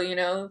while,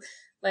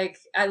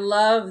 I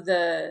love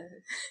the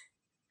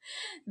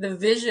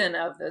vision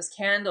of those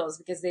candles,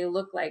 because they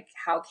look like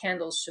how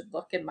candles should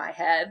look in my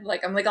head.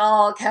 I'm like,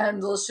 all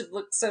candles should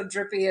look so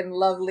drippy and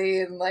lovely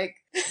and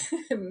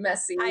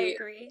messy. I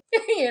agree.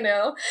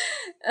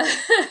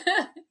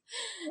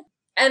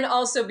 And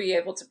also be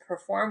able to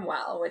perform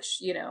well, which,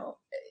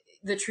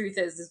 the truth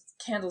is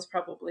candles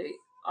probably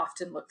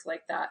often looked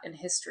like that in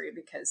history,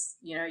 because,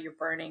 you're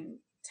burning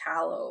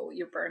tallow,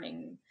 you're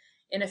burning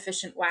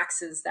inefficient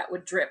waxes that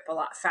would drip a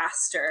lot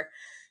faster.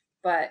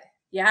 But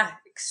yeah,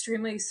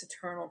 extremely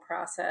Saturnal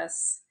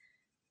process.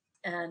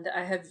 And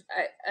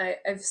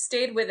I've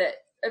stayed with it.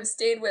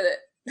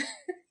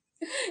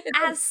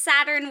 As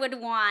Saturn would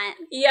want.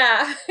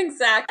 Yeah,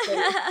 exactly.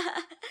 I'm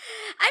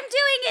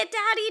doing it,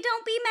 Daddy.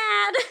 Don't be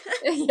mad.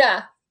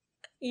 Yeah.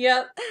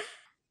 Yep.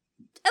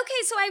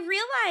 Okay, so I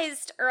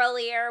realized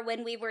earlier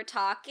when we were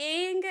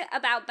talking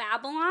about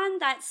Babylon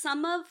that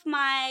some of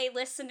my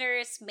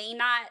listeners may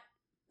not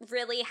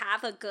really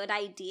have a good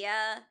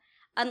idea,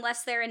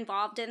 unless they're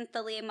involved in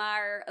Thelema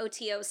or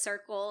OTO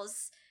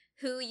circles,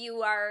 who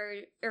you are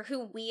or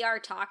who we are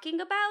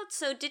talking about.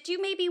 So did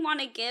you maybe want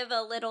to give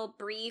a little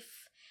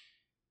brief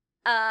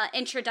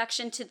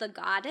introduction to the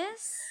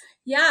goddess?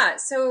 Yeah,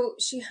 so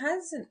she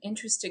has an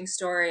interesting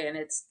story, and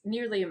it's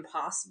nearly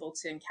impossible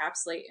to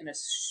encapsulate in a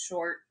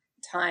short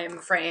time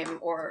frame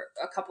or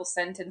a couple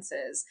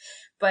sentences.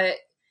 But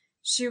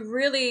she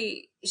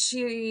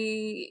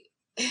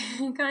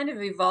kind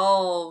of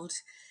evolved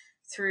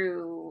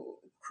through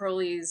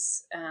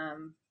Crowley's,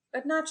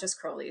 but not just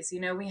Crowley's.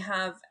 We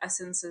have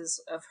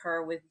essences of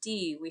her with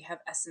Dee. We have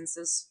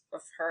essences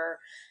of her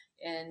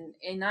in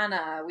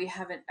Inanna. We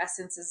have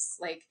essences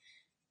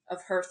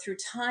of her through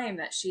time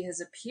that she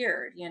has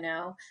appeared,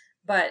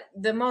 but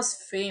the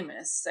most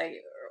famous,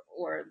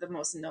 or the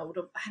most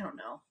notable, I don't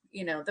know,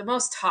 the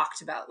most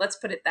talked about, let's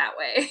put it that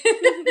way.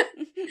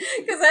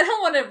 Because I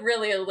don't want to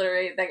really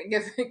alliterate that.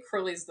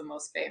 Crowley's the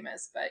most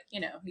famous, but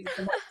he's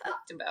the most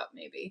talked about,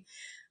 maybe.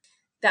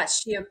 That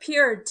she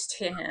appeared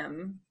to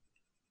him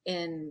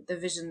in the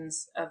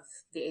visions of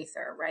the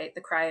Aether, right?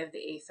 The Cry of the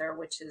Aether,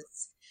 which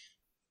is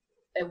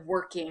a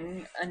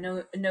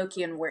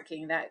Enochian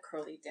working that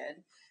Crowley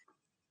did.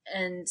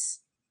 And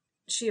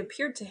she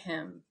appeared to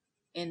him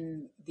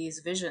in these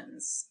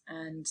visions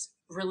and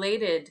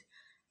related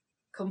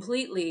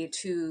completely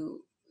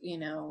to,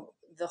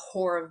 the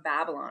Whore of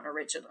Babylon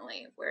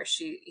originally, where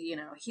she,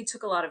 he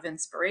took a lot of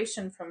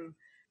inspiration from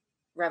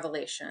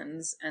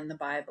Revelations and the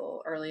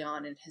Bible early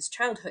on in his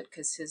childhood,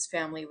 because his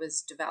family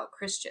was devout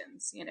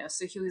Christians,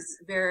 so he was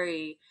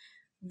very,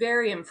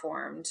 very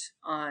informed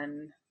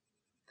on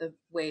the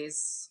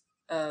ways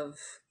of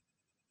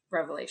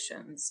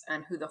Revelations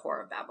and who the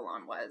Whore of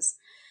Babylon was.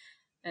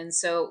 And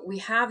so we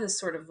have this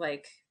sort of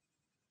like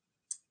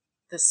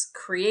this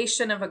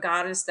creation of a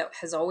goddess that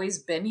has always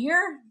been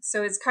here.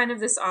 So it's kind of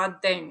this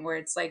odd thing where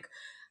it's like,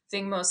 I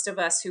think most of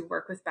us who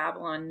work with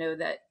Babylon know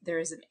that there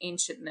is an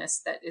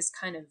ancientness that is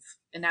kind of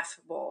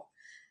ineffable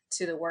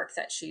to the work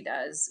that she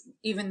does,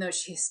 even though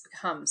she's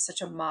become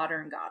such a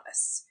modern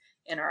goddess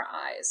in our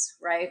eyes,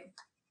 right?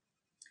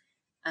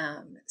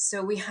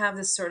 So we have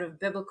this sort of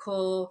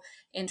biblical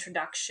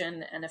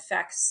introduction and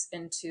effects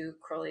into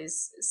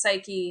Crowley's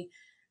psyche.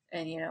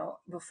 And,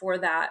 before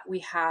that, we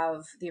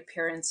have the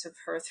appearance of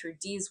her through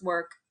Dee's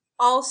work,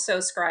 also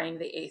scrying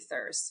the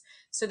Aethers.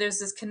 So there's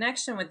this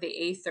connection with the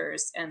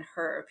Aethers and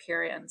her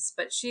appearance,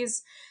 but she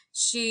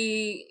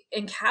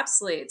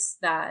encapsulates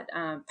that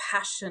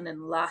passion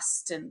and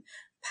lust and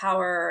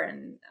power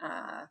and,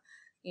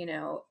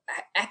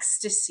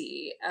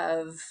 ecstasy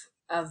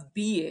of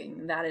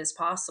being that is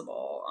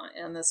possible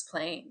on this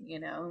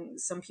plane.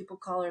 Some people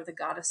call her the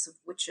goddess of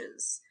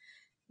witches,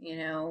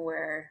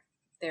 where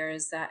there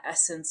is that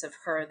essence of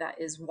her that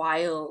is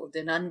wild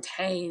and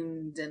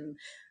untamed and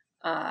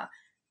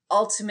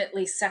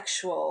ultimately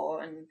sexual,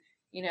 and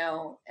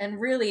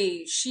and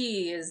really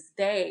she is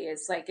they.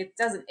 It's like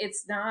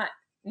it's not,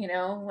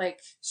 like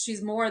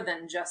she's more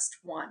than just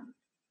one,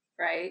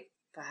 right?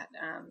 But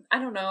I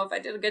don't know if I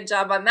did a good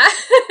job on that.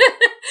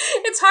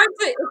 It's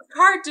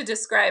hard to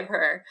describe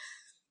her.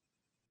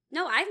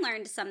 No, I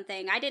learned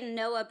something. I didn't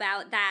know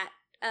about that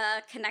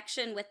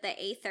connection with the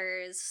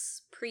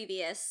Aethers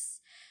previous.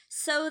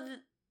 So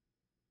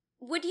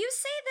would you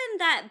say then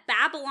that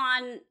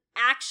Babylon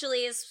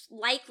actually is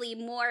likely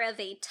more of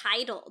a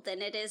title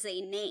than it is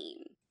a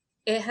name?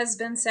 It has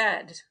been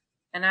said,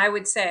 and I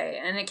would say,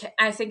 and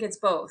I think it's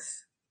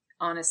both,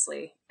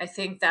 honestly. I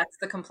think that's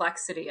the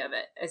complexity of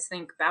it. I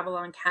think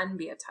Babylon can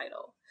be a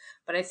title,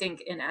 but I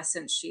think in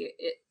essence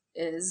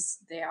is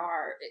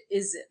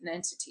an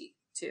entity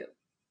too,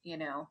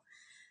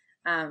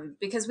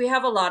 because we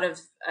have a lot of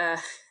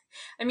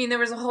there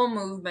was a whole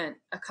movement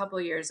a couple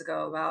of years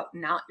ago about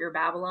Not Your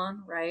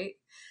Babylon, right?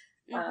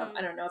 Mm-hmm.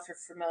 I don't know if you're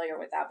familiar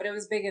with that, but it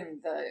was big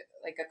in the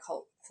like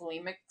occult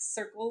thelemic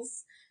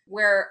circles,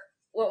 where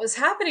what was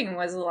happening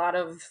was a lot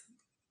of,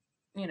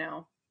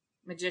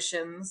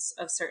 magicians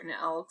of certain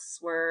elks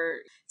were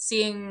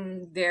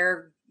seeing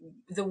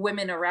the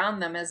women around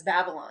them as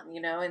Babylon,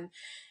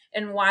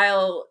 and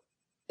while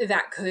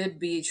that could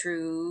be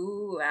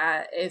true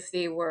if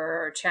they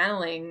were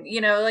channeling,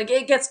 like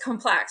it gets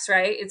complex,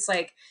 right? It's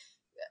like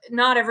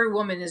not every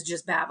woman is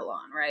just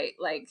Babylon, right?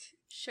 Like,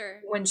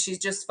 sure, when she's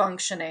just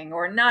functioning,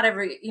 or not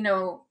every,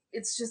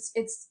 it's just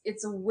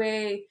it's a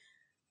way.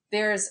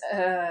 There's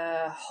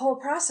a whole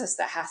process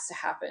that has to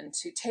happen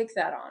to take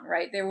that on,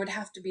 right? There would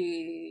have to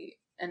be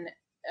a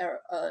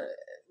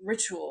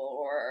ritual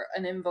or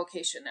an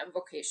invocation, a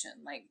vocation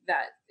like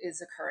that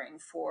is occurring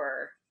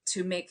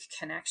to make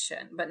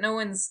connection. But no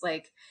one's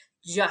like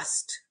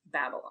just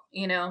Babylon,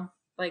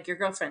 like your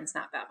girlfriend's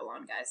not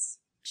Babylon, guys.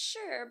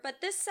 Sure, but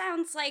this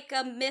sounds like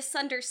a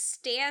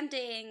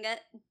misunderstanding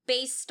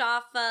based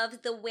off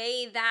of the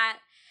way that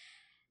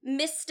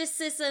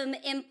mysticism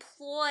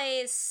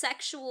employs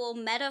sexual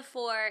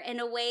metaphor in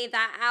a way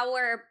that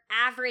our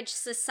average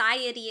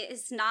society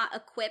is not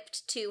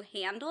equipped to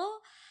handle.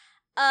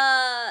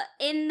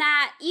 In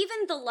that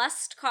even the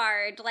lust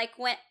card, like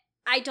when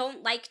I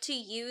don't like to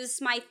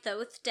use my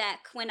Thoth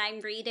deck when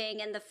I'm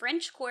reading in the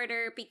French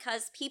Quarter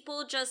because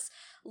people just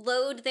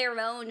load their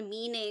own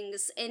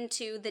meanings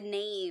into the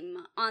name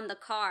on the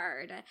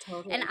card.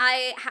 Totally. And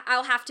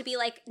I'll have to be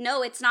like,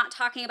 no, it's not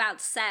talking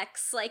about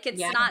sex. Like, it's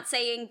not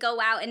saying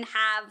go out and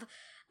have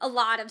a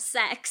lot of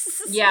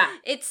sex. Yeah.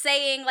 It's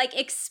saying, like,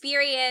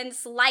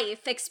 experience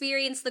life,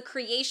 experience the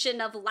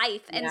creation of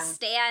life, and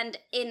stand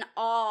in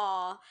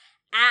awe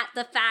at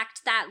the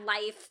fact that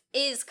life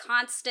is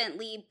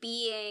constantly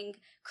being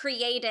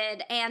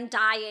created and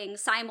dying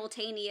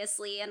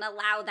simultaneously, and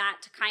allow that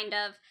to kind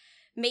of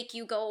make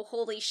you go,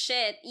 holy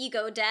shit,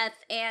 ego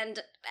death,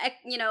 and,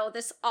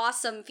 this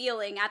awesome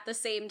feeling at the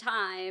same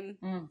time.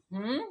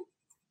 Mm-hmm.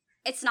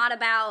 It's not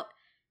about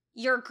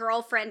your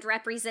girlfriend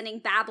representing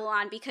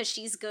Babylon because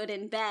she's good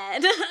in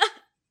bed.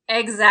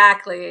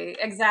 Exactly.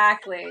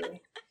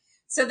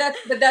 So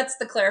that's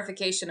the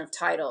clarification of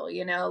title,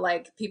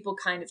 like people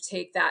kind of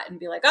take that and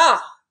be like,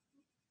 and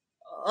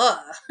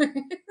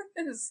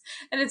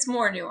it's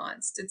more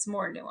nuanced.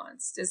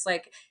 It's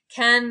like,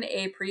 can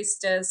a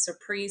priestess or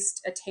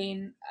priest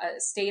attain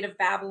a state of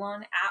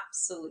Babylon?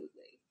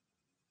 Absolutely.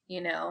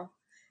 Yeah,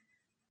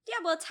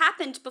 well, it's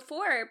happened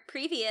before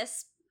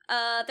previous.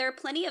 There are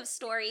plenty of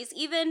stories,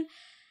 even,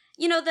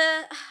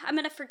 I'm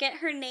going to forget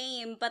her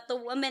name, but the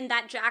woman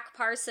that Jack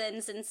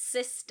Parsons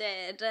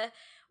insisted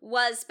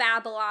was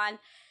Babylon.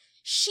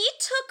 She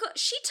took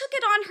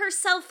it on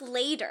herself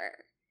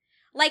later.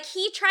 Like,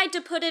 he tried to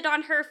put it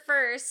on her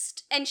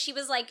first, and she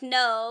was like,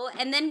 no.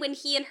 And then when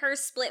he and her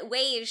split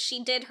ways,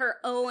 she did her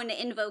own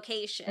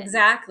invocation.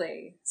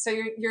 Exactly. So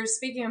you're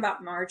speaking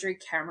about Marjorie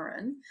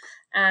Cameron.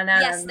 And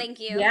yes, thank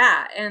you.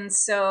 Yeah, and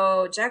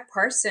so Jack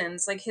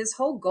Parsons, like, his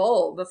whole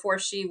goal before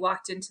she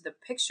walked into the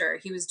picture,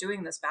 he was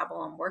doing this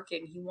Babylon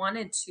working. He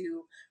wanted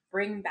to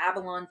bring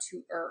Babylon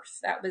to Earth.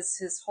 That was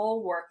his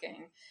whole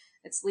working.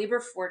 It's Liber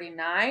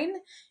 49.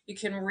 You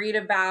can read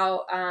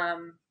about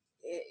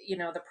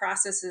the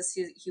processes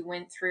he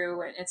went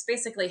through, and it's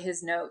basically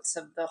his notes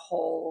of the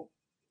whole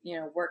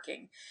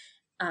working,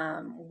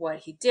 what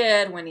he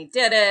did, when he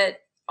did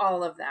it,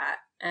 all of that.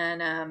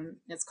 And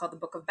it's called the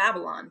Book of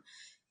Babylon.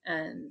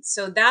 And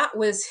so that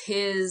was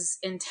his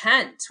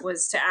intent,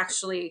 was to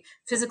actually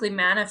physically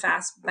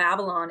manifest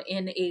Babylon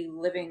in a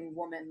living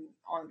woman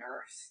on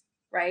Earth,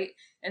 right?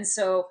 And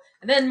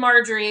then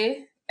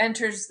Marjorie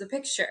enters the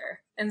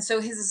picture. And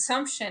so his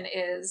assumption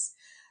is,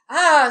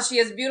 she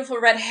has beautiful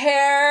red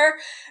hair,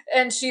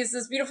 and she's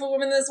this beautiful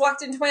woman that's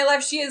walked into my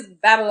life. She is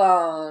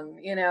Babylon,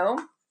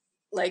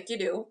 like you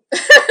do.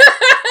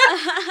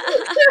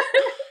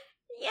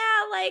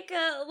 Yeah, like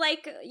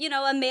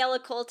a male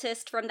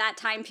occultist from that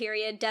time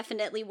period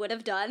definitely would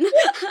have done.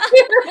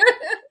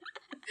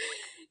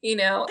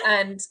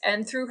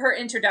 And through her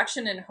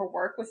introduction and her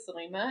work with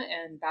Thelema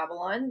and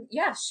Babylon,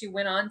 she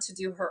went on to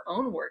do her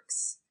own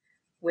works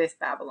with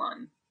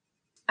Babylon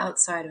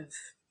outside of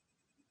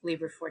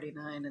Liber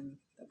 49 and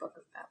the Book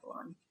of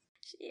Babylon.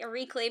 She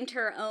reclaimed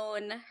her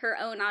own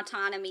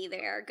autonomy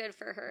there. Good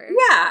for her.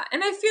 Yeah,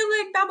 and I feel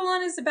like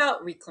Babylon is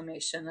about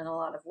reclamation in a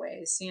lot of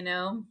ways,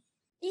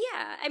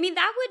 Yeah, I mean,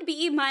 that would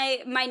be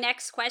my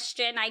next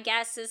question, I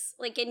guess, is,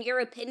 like, in your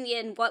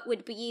opinion, what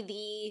would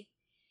be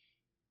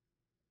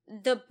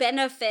the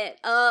benefit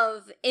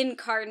of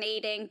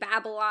incarnating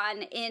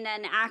Babylon in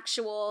an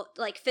actual,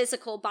 like,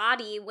 physical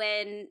body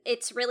when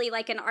it's really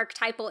like an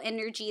archetypal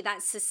energy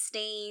that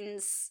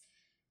sustains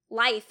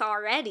life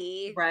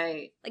already?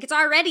 Right. Like, it's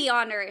already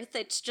on Earth,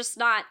 it's just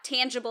not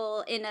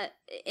tangible in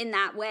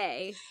that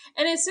way.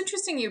 And it's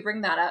interesting you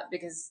bring that up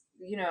because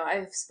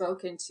I've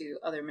spoken to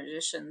other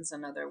magicians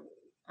and other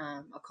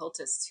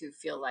occultists who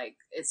feel like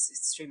it's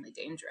extremely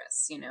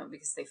dangerous,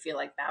 because they feel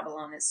like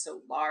Babylon is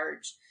so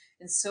large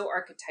and so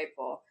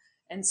archetypal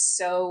and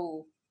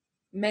so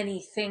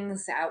many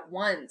things at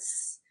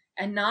once,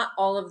 and not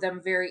all of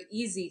them very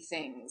easy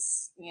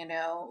things,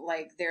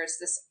 like there's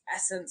this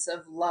essence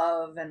of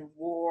love and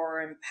war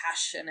and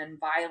passion and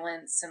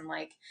violence, and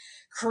like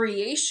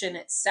creation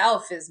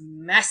itself is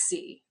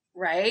messy,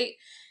 right?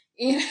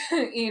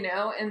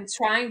 And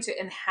trying to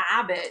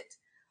inhabit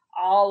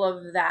all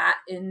of that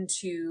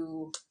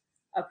into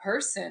a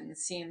person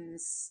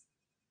seems,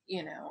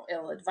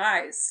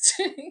 ill-advised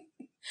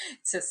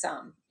to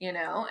some,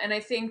 and I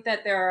think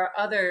that there are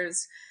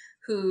others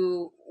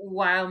who,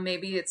 while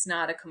maybe it's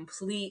not a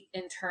complete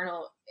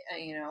internal,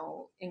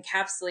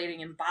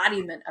 encapsulating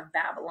embodiment of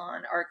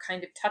Babylon, are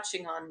kind of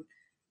touching on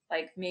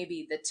like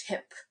maybe the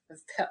tip of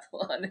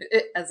Babylon,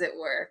 as it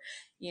were,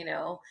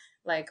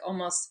 like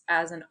almost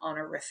as an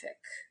honorific,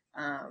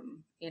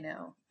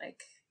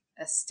 like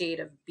a state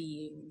of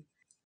being.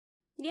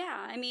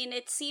 Yeah, I mean,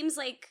 it seems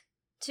like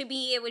to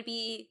me it would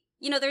be,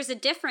 there's a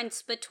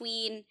difference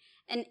between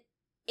an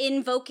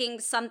invoking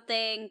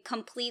something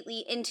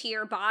completely into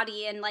your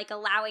body and like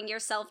allowing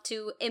yourself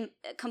to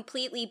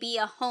completely be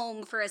a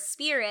home for a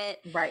spirit,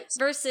 right,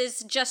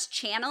 versus just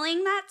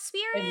channeling that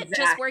spirit. Exactly.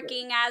 Just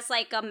working as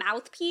like a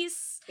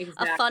mouthpiece,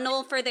 exactly. A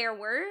funnel for their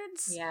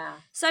words. Yeah.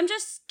 So I'm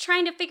just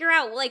trying to figure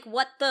out like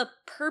what the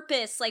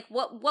purpose, like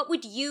what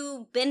would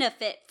you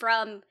benefit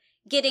from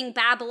getting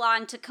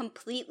Babylon to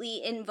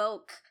completely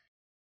invoke?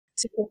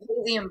 To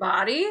completely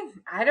embody?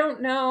 I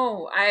don't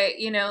know.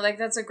 Like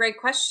that's a great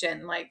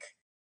question. Like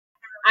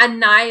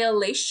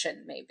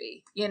annihilation,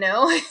 maybe,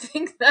 I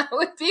think that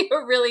would be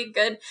a really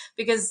good,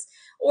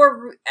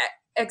 or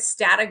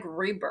ecstatic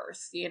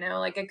rebirth,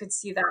 like I could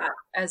see that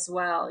as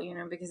well,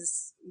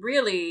 because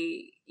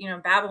really,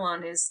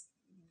 Babylon is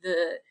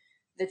the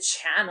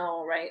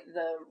channel, right?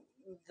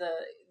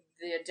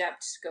 The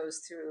adept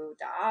goes through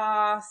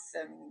Daath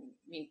and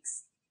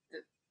meets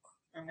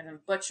I'm going to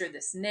butcher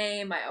this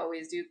name. I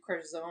always do.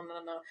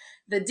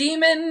 The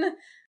demon,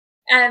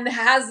 and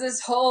has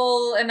this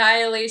whole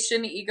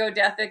annihilation, ego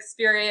death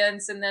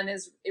experience, and then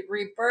is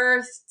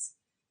rebirthed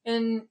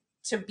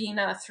into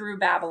Bina through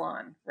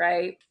Babylon,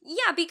 right?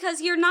 Yeah,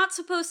 because you're not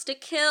supposed to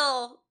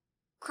kill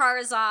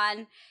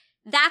Karazhan.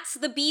 That's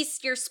the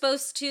beast you're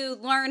supposed to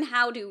learn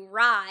how to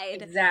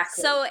ride.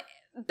 Exactly. So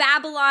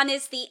Babylon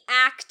is the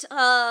act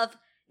of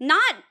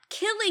not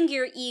killing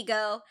your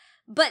ego,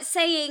 but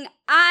saying,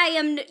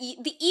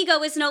 the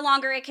ego is no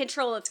longer in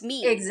control of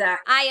me.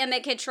 Exactly. I am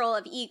in control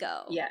of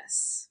ego.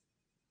 Yes.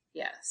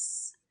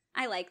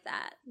 I like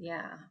that.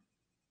 Yeah.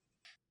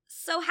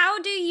 So how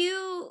do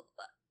you,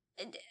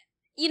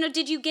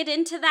 did you get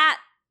into that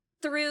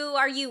through,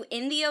 are you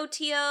in the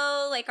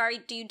OTO? Like,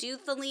 do you do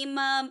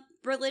Thelema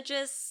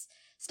religious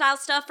style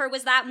stuff, or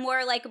was that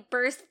more like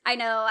birth? I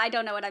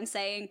don't know what I'm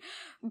saying.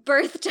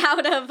 Birthed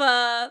out of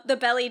the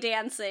belly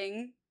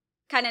dancing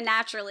kind of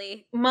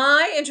naturally.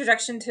 My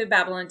introduction to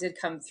Babylon did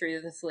come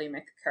through the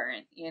Thelemic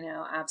current,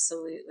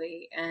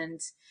 absolutely. And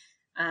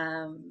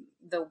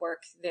the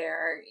work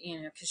there,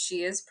 because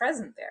she is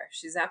present there.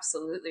 She's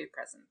absolutely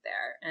present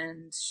there.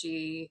 And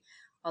she,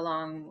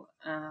 along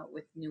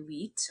with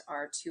Nuit,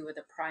 are two of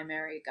the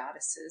primary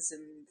goddesses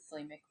in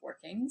Thelemic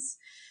workings,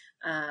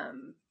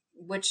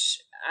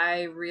 which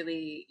I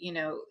really,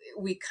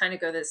 we kind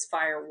of go this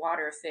fire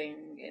water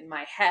thing in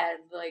my head.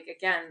 Like,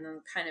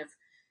 again, kind of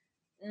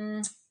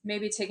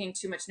maybe taking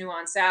too much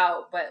nuance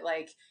out, but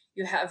like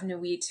you have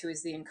Nuit, who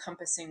is the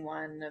encompassing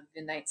one of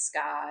the night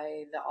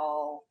sky,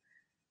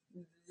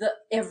 the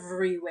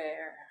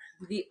everywhere,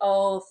 the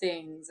all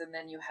things. And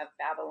then you have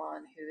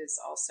Babylon, who is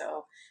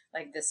also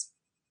like this,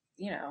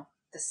 the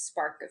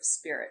spark of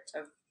spirit,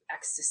 of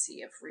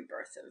ecstasy, of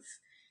rebirth, of,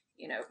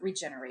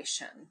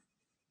 regeneration.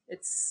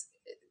 It's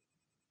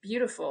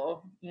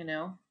beautiful,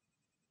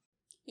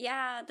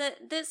 Yeah,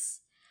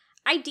 this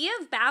idea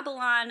of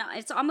Babylon,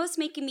 it's almost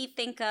making me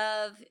think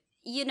of,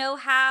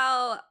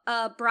 how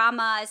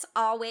Brahma is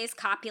always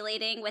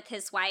copulating with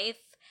his wife?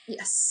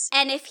 Yes.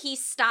 And if he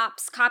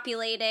stops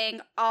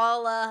copulating,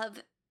 all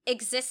of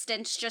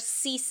existence just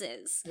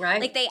ceases. Right.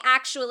 Like they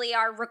actually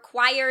are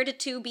required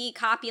to be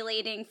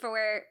copulating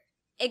for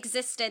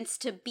existence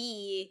to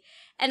be.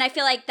 And I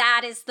feel like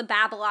that is the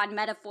Babylon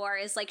metaphor,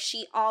 is like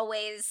she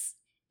always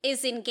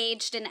is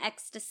engaged in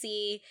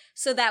ecstasy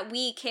so that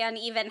we can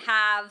even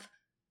have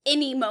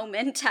any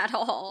moment at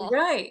all.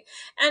 Right.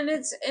 And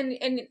it's and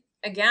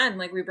again,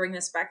 like we bring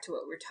this back to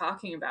what we were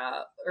talking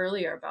about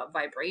earlier about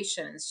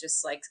vibrations.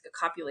 Just like the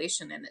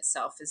copulation in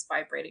itself is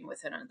vibrating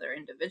with another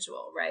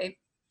individual, right?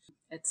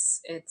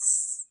 It's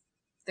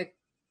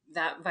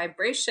that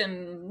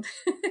vibration.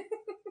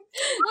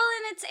 Well,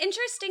 and it's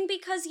interesting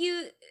because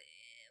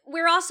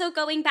we're also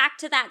going back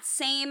to that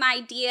same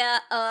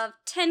idea of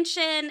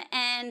tension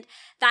and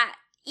that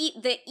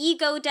the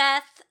ego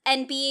death,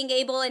 and being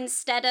able,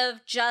 instead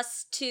of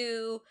just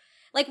to,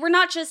 like, we're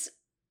not just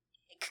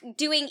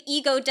doing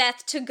ego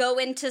death to go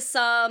into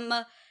some,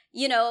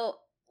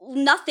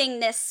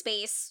 nothingness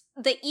space.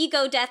 The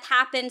ego death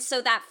happens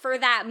so that for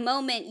that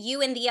moment,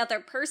 you and the other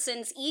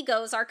person's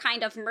egos are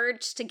kind of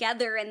merged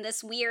together in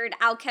this weird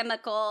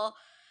alchemical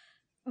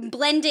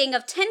blending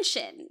of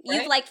tension.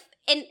 Right. You've like,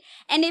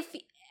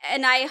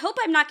 and I hope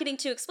I'm not getting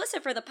too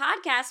explicit for the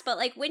podcast, but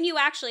like when you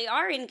actually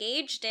are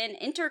engaged in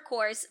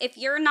intercourse, if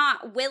you're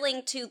not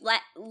willing to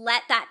let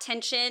that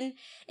tension,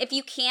 if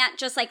you can't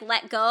just like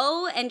let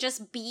go and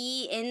just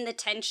be in the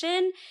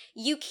tension,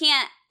 you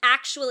can't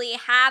actually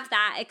have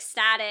that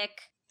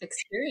ecstatic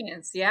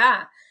experience.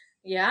 Yeah.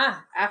 Yeah,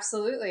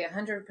 absolutely.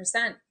 100%.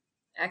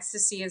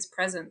 Ecstasy is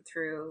present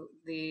through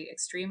the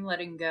extreme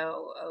letting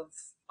go of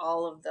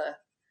all of the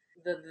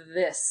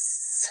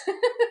this.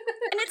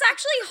 And it's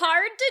actually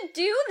hard to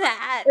do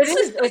that. It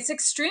is. It's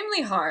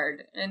extremely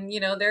hard. And,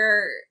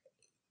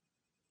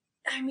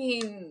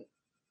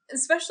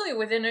 especially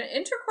within an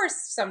intercourse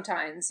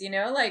sometimes,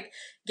 like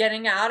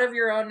getting out of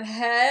your own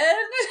head.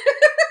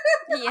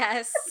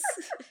 Yes.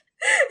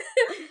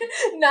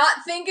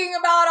 Not thinking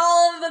about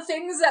all of the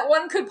things that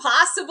one could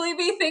possibly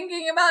be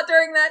thinking about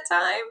during that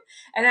time,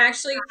 and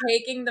actually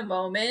taking the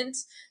moment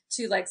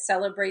to like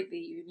celebrate the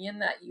union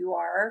that you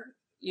are,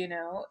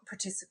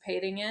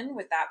 participating in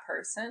with that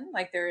person.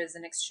 Like there is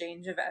an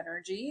exchange of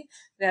energy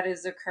that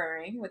is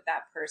occurring with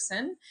that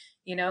person,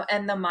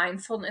 and the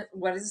mindfulness,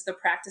 what is the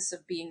practice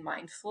of being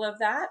mindful of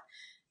that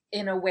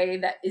in a way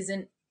that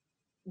isn't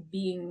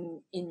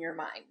being in your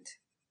mind.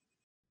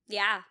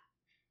 Yeah.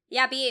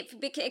 Yeah, be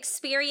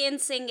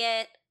experiencing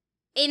it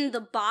in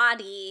the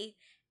body,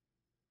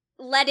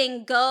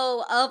 letting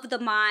go of the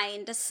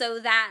mind so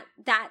that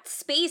that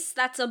space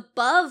that's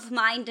above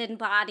mind and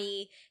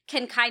body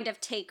can kind of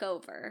take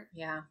over.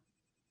 Yeah.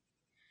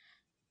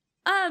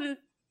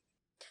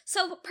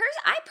 So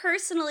I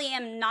personally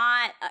am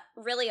not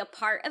really a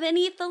part of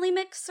any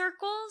Thelemic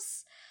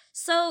circles.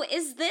 So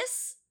is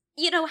this,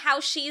 how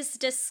she's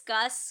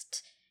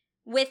discussed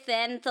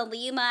within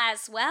Thelema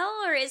as well,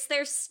 or is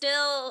there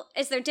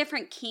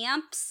different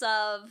camps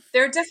of?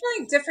 There are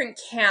definitely different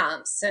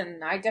camps,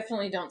 and I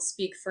definitely don't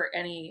speak for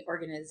any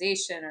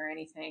organization or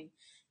anything.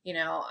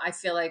 I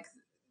feel like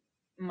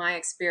my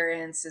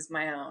experience is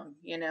my own,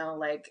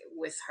 like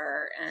with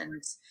her,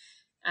 and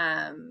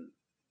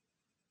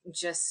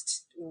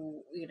just,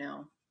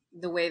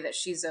 the way that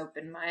she's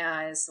opened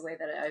my eyes, the way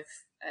that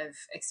I've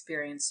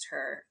experienced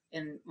her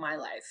in my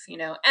life,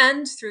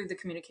 and through the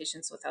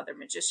communications with other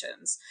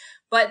magicians.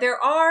 But there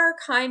are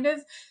kind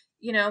of,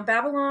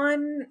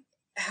 Babylon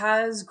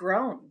has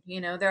grown,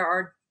 there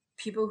are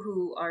people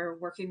who are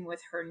working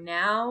with her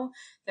now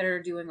that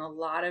are doing a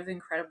lot of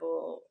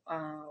incredible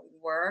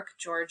work.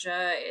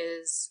 Georgia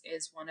is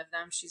one of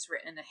them. She's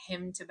written a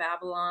hymn to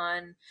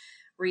Babylon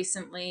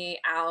recently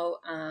out,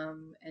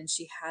 and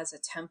she has a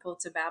temple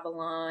to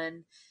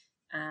Babylon.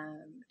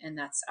 And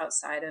that's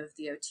outside of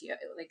the OTO,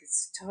 like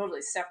it's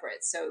totally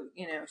separate. So,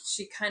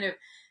 she kind of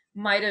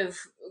might have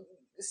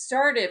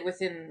started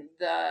within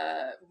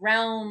the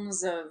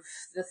realms of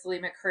the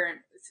Thelema current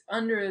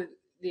under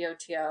the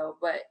OTO,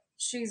 but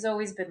she's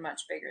always been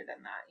much bigger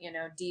than that. You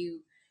know, Diu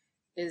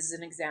is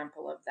an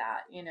example of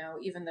that. You know,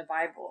 even the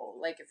Bible,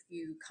 like if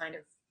you kind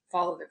of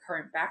follow the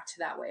current back to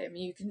that way, I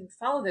mean, you can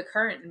follow the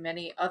current in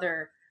many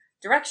other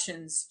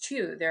directions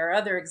too. There are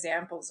other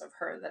examples of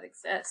her that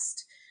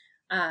exist.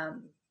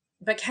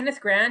 But Kenneth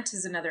Grant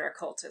is another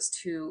occultist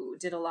who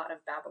did a lot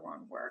of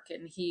Babylon work,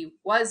 and he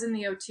was in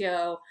the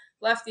OTO,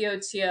 left the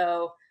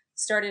OTO,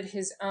 started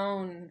his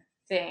own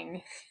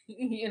thing,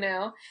 you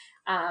know.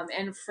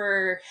 And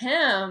for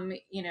him,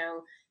 you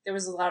know, there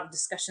was a lot of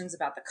discussions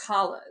about the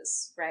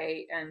Kalas,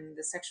 right, and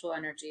the sexual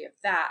energy of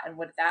that, and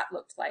what that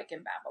looked like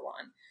in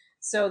Babylon.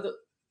 So the,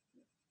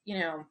 you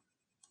know,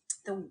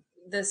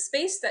 the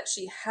space that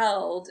she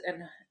held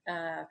and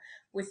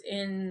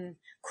within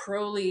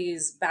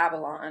Crowley's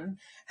Babylon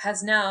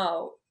has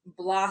now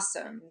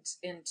blossomed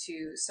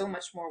into so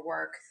much more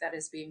work that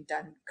is being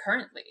done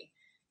currently,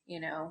 you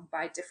know,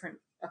 by different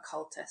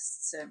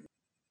occultists. And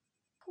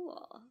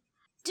cool.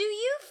 Do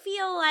you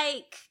feel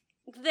like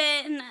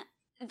then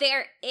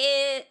there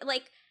is,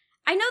 like,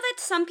 I know that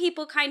some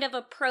people kind of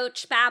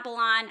approach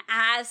Babylon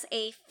as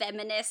a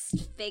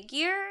feminist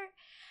figure.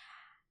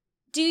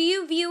 Do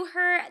you view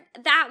her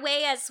that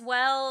way as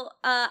well?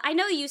 I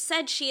know you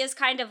said she is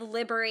kind of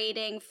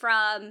liberating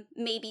from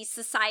maybe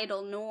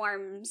societal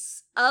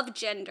norms of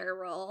gender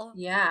role.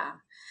 Yeah.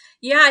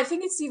 Yeah, I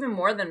think it's even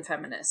more than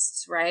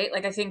feminists, right?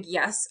 Like, I think,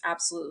 yes,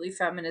 absolutely,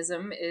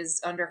 feminism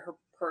is under her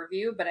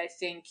purview, but I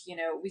think, you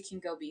know, we can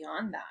go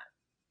beyond that.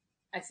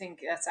 I think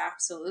that's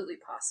absolutely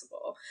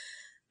possible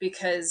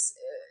because,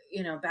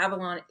 you know,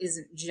 Babylon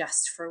isn't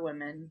just for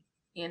women.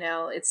 You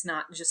know, it's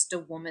not just a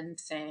woman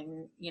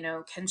thing. You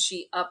know, can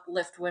she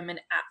uplift women?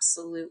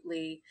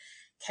 Absolutely.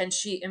 Can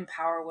she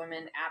empower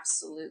women?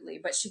 Absolutely.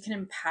 But she can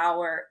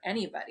empower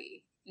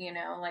anybody, you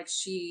know, like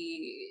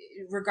she,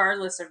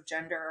 regardless of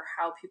gender or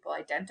how people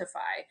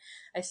identify.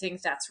 I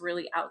think that's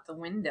really out the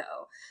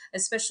window,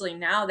 especially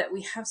now that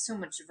we have so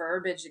much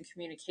verbiage and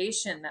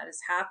communication that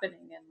is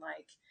happening and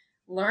like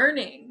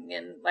learning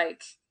and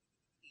like,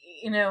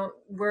 you know,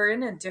 we're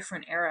in a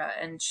different era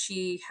and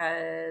she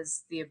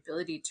has the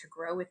ability to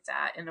grow with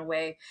that in a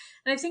way.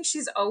 And I think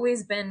she's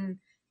always been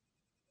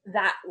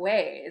that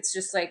way. It's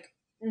just like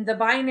the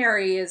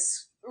binary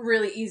is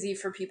really easy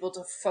for people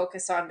to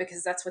focus on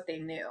because that's what they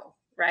knew,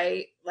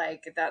 right?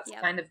 Like that's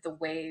kind of the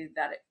way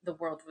that the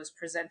world was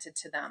presented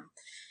to them.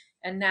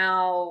 And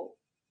now,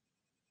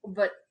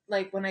 but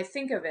like when I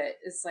think of it,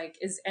 it's like,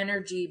 is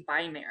energy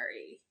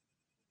binary?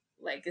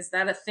 Like, is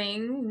that a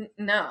thing?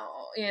 No,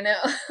 you know,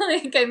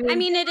 like, I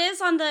mean, it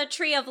is on the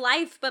tree of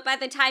life, but by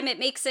the time it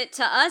makes it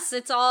to us,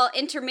 it's all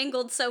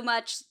intermingled so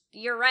much.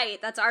 You're right.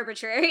 That's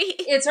arbitrary.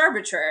 It's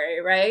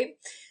arbitrary, right?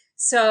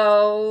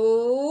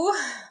 So,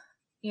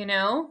 you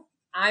know,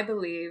 I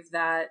believe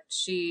that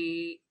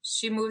she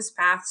moves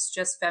past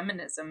just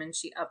feminism and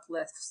she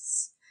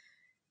uplifts,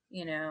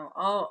 you know,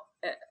 all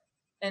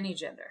any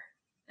gender.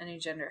 Any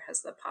gender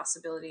has the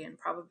possibility and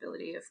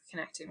probability of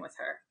connecting with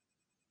her.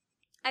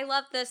 I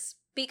love this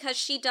because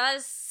she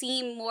does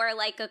seem more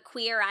like a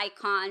queer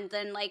icon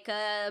than like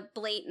a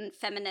blatant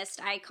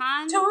feminist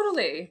icon.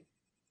 Totally.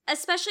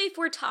 Especially if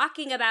we're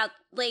talking about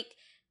like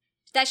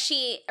that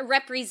she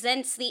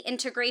represents the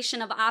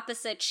integration of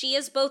opposites. She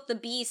is both the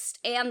beast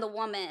and the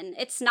woman.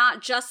 It's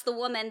not just the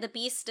woman. The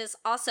beast is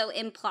also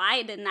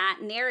implied in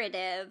that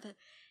narrative.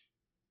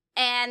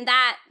 And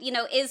that, you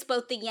know, is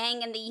both the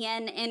yang and the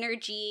yin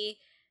energy,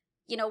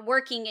 you know,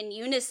 working in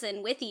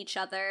unison with each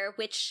other,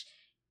 which,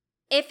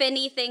 if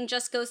anything,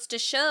 just goes to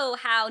show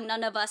how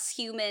none of us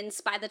humans,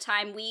 by the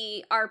time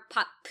we are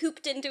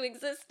pooped into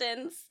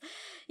existence,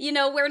 you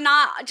know, we're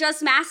not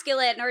just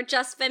masculine or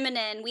just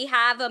feminine. We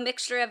have a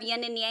mixture of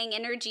yin and yang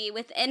energy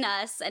within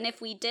us. And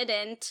if we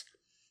didn't,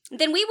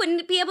 then we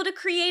wouldn't be able to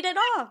create at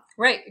all.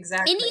 Right,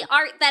 exactly. Any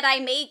art that I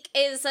make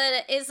is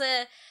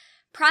a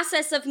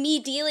process of me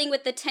dealing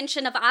with the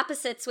tension of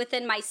opposites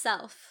within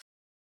myself.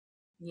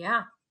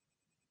 Yeah.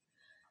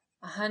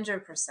 100%.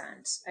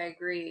 I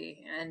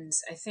agree. And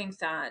I think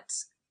that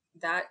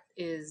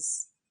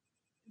is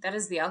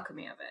the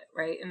alchemy of it,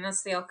 right? And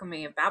that's the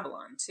alchemy of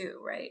Babylon too,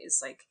 right?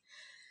 It's like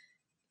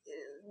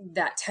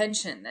that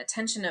tension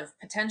of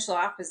potential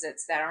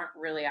opposites that aren't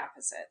really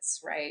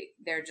opposites, right?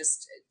 They're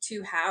just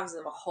two halves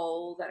of a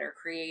whole that are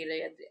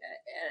created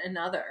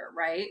another,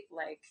 right?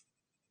 Like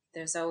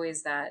there's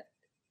always that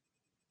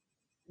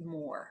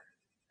more,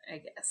 I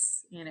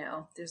guess, you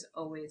know, there's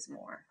always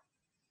more.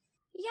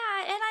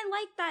 Yeah, and I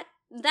like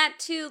that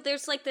too.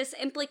 There's like this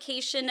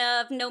implication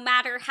of no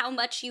matter how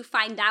much you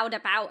find out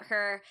about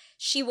her,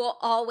 she will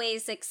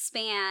always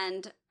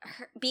expand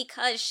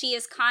because she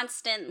is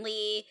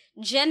constantly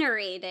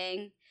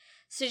generating.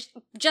 So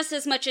just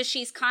as much as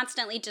she's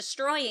constantly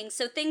destroying.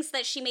 So things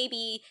that she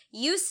maybe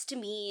used to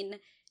mean,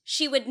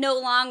 she would no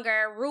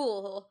longer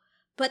rule.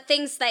 But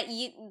things that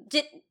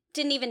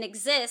didn't even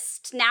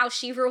exist, now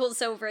she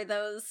rules over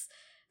those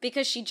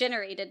because she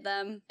generated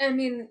them. I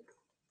mean,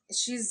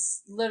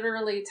 she's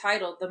literally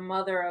titled the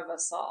mother of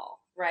us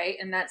all, right?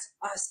 And that's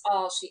us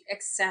all. She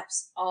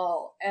accepts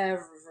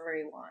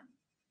everyone,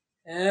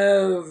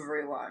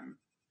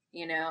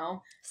 you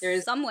know,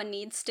 there's someone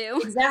needs to.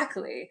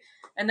 exactly.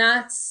 And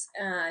that's,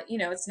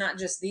 it's not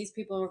just these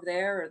people over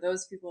there or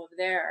those people over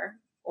there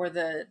or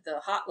the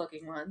hot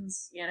looking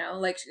ones,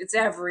 like it's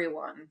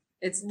everyone.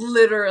 It's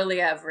literally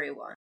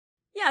everyone.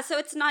 Yeah, so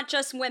it's not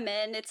just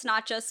women, it's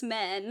not just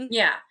men.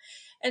 Yeah.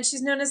 And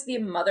she's known as the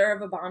mother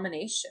of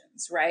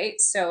abominations,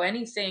 right? So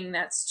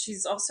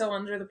she's also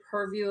under the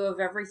purview of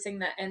everything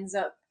that ends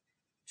up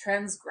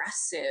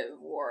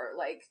transgressive or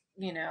like,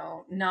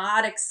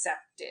 not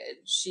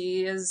accepted.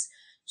 She's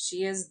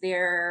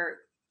their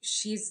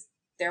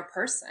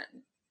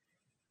person.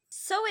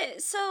 So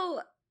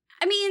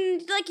I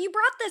mean, like you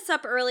brought this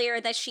up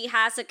earlier that she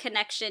has a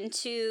connection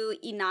to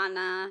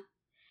Inanna.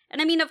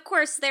 And I mean, of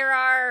course, there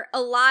are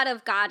a lot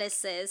of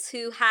goddesses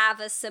who have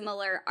a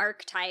similar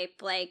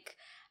archetype, like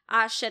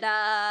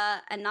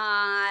Ashura,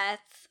 Anath,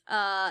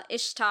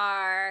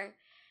 Ishtar.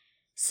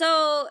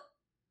 So,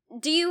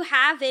 do you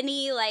have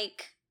any,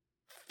 like,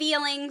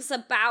 feelings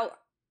about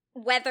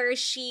whether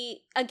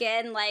she,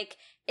 again, like,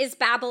 is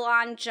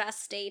Babylon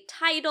just a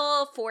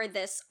title for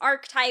this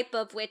archetype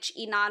of which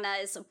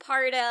Inanna is a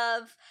part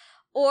of?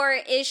 Or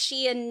is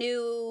she a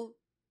new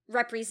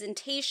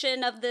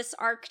representation of this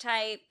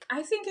archetype?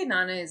 I think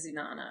Inanna is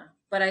Inanna,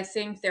 but I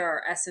think there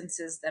are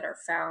essences that are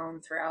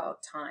found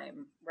throughout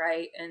time,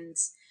 right? And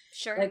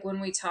Sure. like when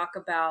we talk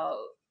about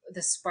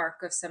the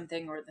spark of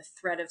something or the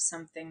thread of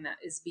something that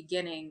is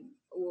beginning,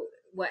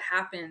 what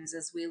happens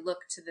is we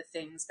look to the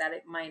things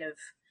that might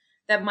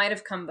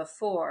have come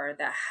before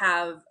that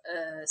have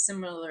a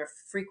similar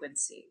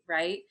frequency,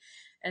 right?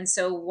 And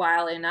so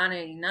while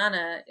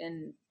Inanna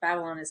in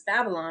Babylon is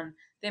Babylon,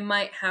 they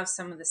might have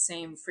some of the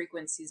same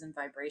frequencies and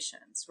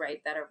vibrations,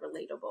 right, that are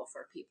relatable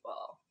for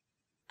people.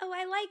 Oh,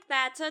 I like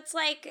that. So it's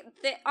like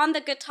on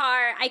the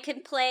guitar, I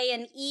could play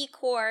an E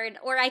chord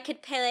or I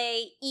could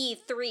play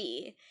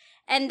E3.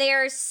 And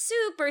they're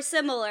super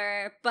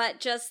similar, but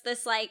just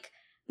this like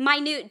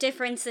minute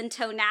difference in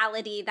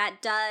tonality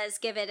that does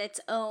give it its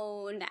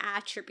own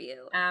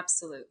attribute.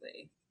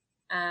 Absolutely.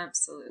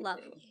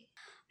 Lovely.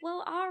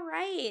 Well, all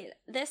right.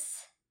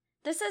 This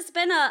has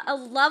been a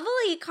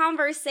lovely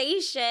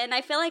conversation.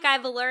 I feel like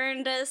I've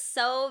learned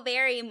so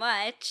very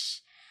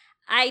much.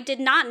 I did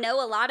not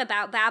know a lot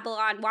about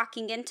Babylon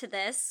walking into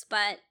this,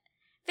 but I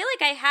feel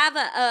like I have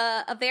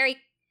a very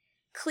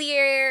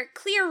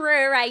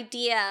clearer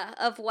idea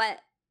of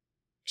what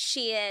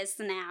she is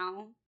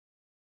now.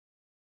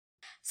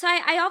 So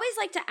I always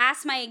like to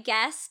ask my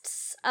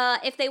guests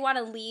if they want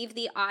to leave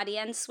the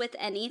audience with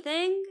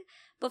anything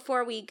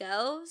before we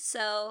go.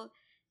 So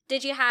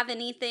did you have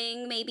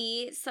anything,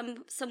 maybe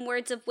some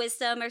words of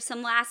wisdom or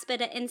some last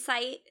bit of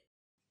insight?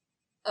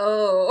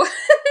 Oh.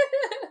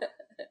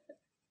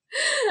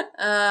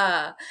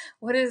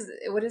 What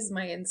is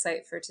my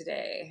insight for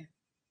today?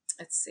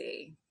 Let's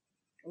see.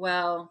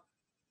 Well,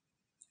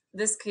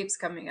 this keeps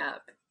coming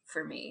up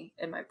for me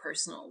in my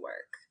personal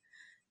work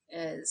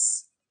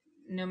is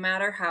no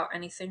matter how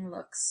anything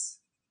looks,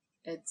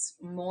 it's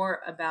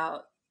more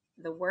about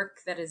the work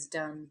that is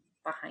done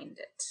behind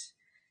it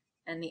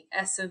and the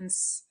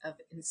essence of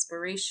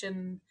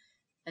inspiration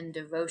and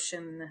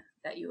devotion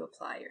that you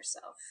apply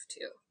yourself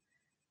to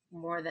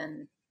more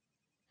than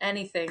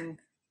anything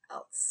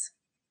else.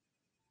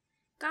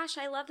 Gosh,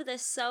 I love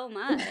this so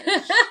much.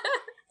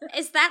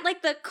 Is that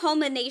like the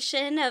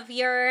culmination of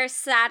your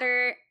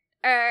Saturn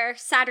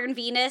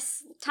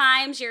Venus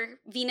times, your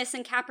Venus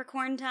and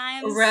Capricorn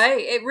times?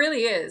 Right. It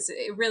really is.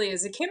 It really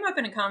is. It came up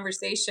in a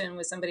conversation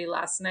with somebody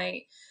last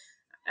night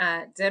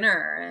at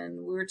dinner,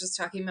 and we were just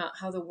talking about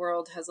how the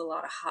world has a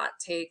lot of hot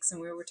takes,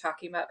 and we were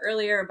talking about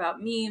earlier about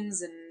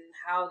memes and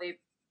how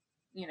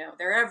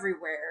they're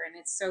everywhere, and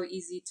it's so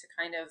easy to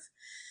kind of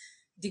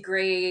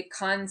degrade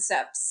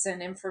concepts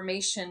and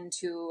information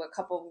to a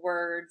couple of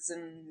words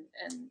and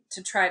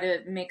to try to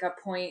make a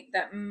point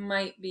that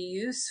might be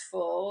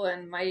useful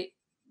and might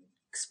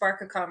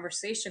spark a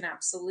conversation.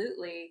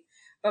 Absolutely.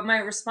 But my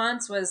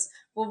response was,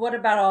 well, what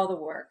about all the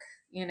work,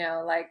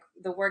 like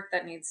the work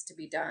that needs to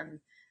be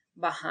done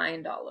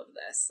behind all of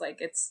this?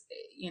 Like it's,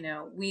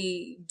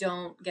 we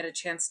don't get a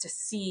chance to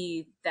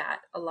see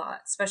that a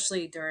lot,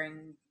 especially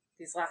during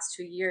these last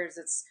 2 years.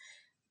 It's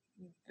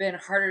been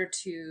harder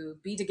to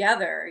be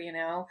together,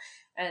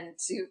 and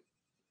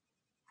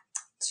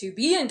to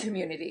be in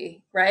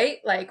community, right?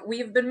 Like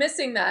we've been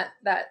missing that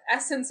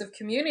essence of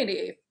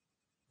community,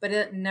 but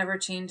it never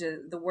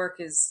changes. The work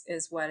is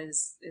what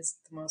is the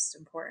most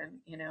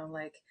important,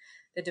 like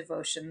the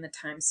devotion, the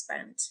time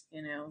spent,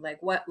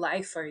 like what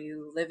life are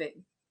you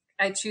living?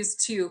 I choose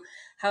to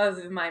have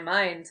in my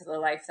mind the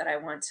life that I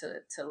want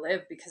to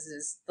live because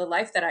it's the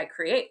life that I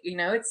create,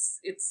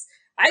 it's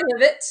I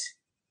live it.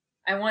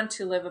 I want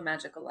to live a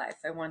magical life.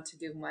 I want to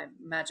do my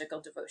magical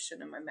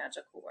devotion and my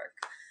magical work.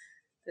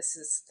 This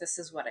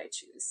is what I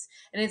choose.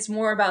 And it's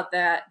more about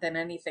that than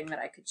anything that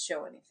I could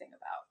show anything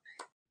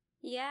about.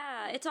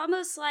 Yeah, it's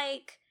almost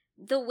like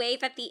the way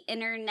that the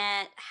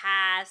internet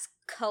has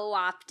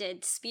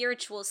co-opted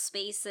spiritual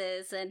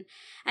spaces. And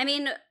I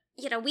mean,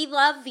 we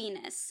love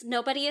Venus.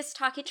 Nobody is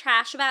talking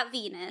trash about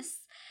Venus.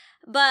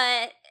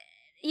 But,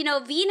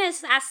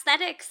 Venus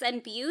aesthetics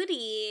and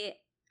beauty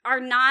are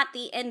not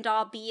the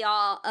end-all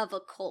be-all of a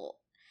cult.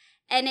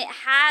 And it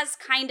has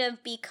kind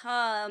of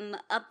become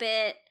a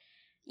bit,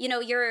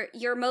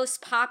 your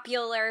most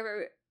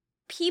popular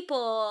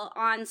people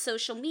on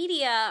social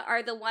media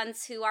are the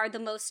ones who are the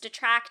most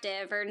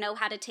attractive or know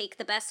how to take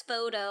the best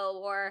photo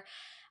or,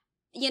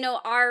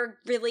 are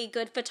really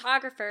good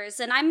photographers.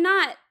 And I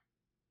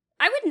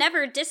would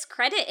never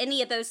discredit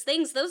any of those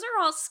things. Those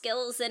are all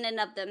skills in and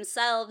of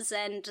themselves,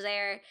 and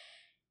they're,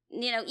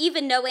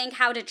 even knowing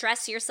how to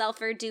dress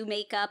yourself or do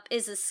makeup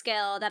is a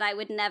skill that I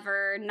would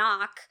never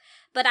knock.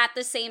 But at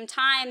the same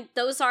time,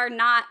 those are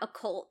not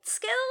occult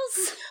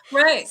skills.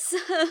 Right. So,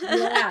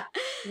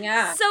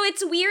 yeah. So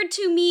it's weird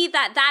to me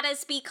that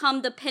has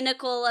become the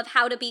pinnacle of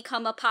how to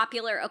become a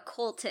popular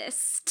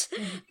occultist.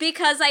 Mm-hmm.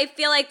 Because I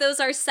feel like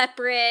those are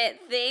separate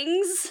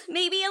things,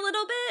 maybe a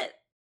little bit.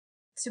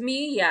 To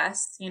me,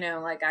 yes.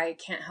 Like I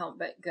can't help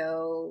but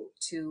go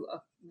to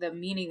the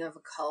meaning of a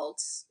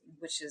cult,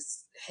 which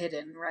is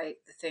hidden, right?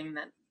 The thing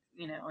that,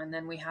 and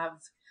then we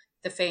have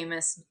the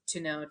famous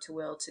to know, to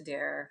will, to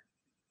dare.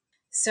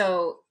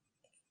 So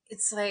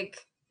it's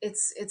like,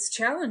 it's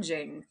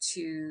challenging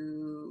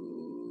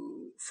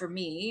for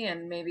me,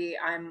 and maybe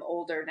I'm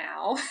older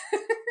now.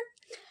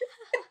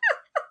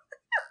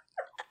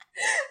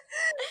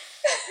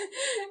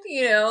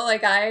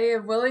 Like I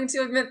am willing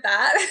to admit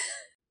that.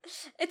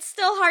 It's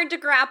still hard to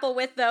grapple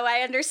with, though,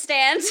 I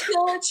understand. It's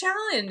still a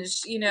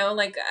challenge,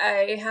 like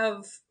I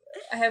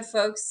have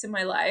folks in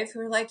my life who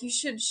are like, you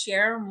should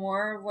share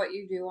more of what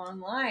you do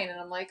online. And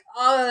I'm like,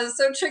 oh, it's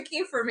so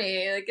tricky for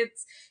me. Like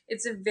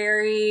it's a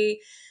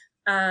very,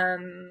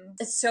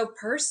 it's so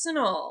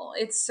personal.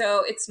 It's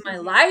my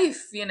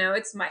life,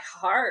 it's my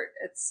heart,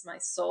 it's my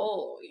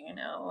soul,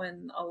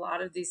 and a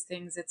lot of these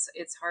things,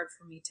 it's hard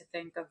for me to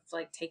think of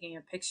like taking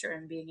a picture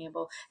and being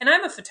able, and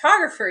I'm a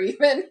photographer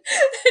even,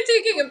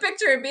 taking a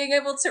picture and being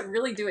able to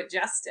really do it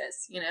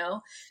justice,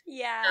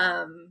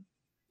 Yeah.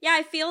 Yeah,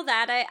 I feel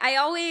that. I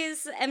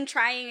always am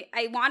trying,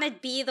 I want to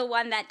be the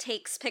one that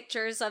takes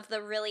pictures of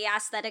the really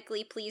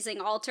aesthetically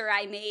pleasing altar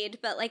I made.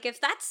 But like, if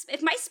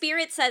my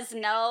spirit says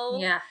no,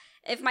 yeah,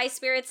 if my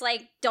spirit's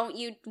like, don't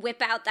you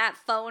whip out that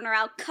phone or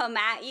I'll come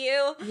at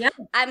you. Yeah.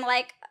 I'm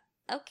like,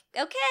 okay,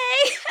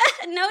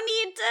 no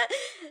need to,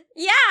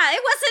 yeah,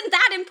 it wasn't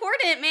that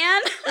important,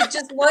 man. It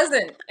just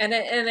wasn't. And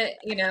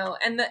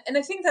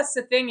I think that's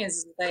the thing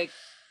is like,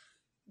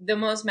 the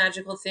most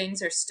magical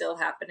things are still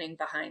happening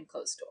behind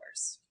closed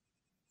doors.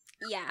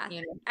 Yeah.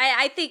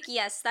 I think,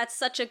 yes, that's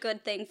such a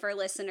good thing for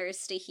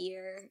listeners to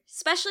hear,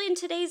 especially in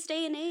today's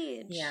day and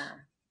age. Yeah.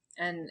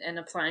 And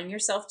applying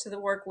yourself to the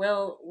work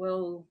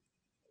will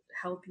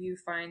help you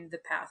find the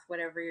path,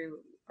 whatever you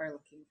are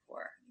looking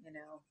for,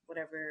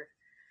 whatever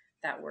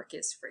that work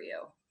is for you.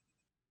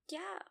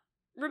 Yeah.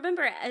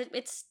 Remember,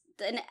 it's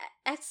an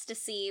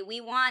ecstasy. We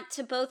want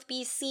to both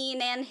be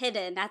seen and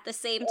hidden at the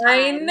same time.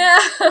 I know.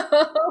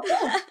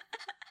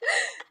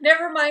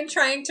 Never mind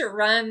trying to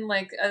run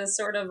like a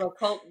sort of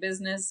occult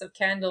business of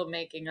candle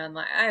making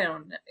online. I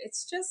don't know.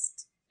 It's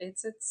just,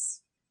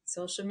 it's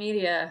social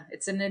media.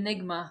 It's an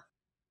enigma.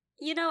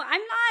 I'm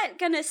not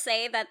going to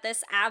say that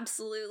this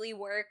absolutely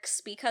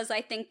works because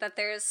I think that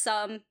there's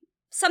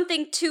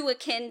something too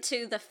akin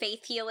to the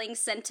faith healing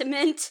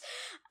sentiment.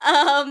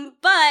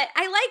 But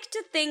I like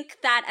to think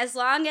that as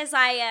long as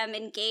I am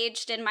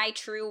engaged in my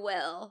true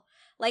will,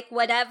 like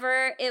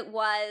whatever it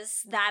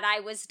was that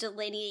I was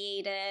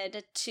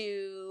delineated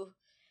to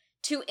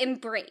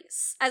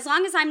embrace, as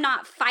long as I'm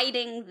not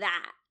fighting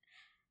that,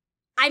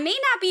 I may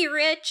not be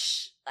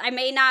rich, I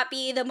may not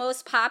be the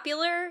most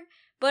popular,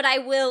 but I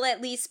will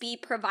at least be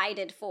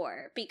provided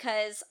for,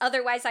 because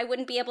otherwise I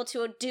wouldn't be able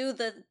to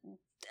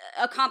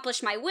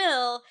accomplish my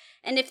will.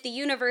 And if the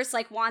universe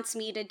wants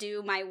me to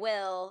do my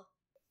will,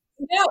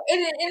 no,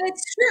 and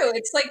it's true.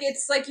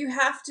 It's like you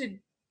have to.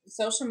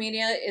 Social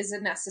media is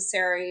a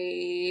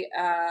necessary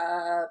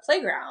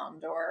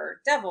playground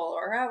or devil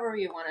or however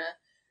you want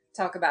to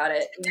talk about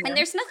it. And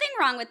there's nothing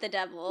wrong with the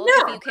devil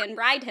if you can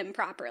ride him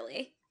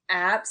properly.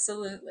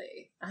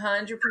 Absolutely,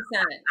 100%.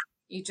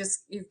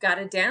 You've got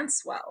to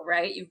dance well,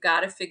 right? You've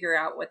got to figure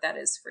out what that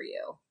is for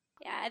you.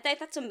 Yeah, I think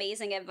that's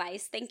amazing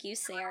advice. Thank you,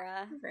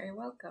 Sarah. You're very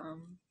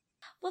welcome.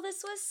 Well,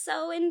 this was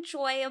so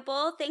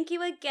enjoyable. Thank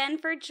you again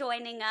for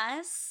joining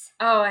us.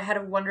 Oh, I had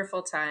a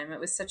wonderful time. It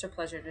was such a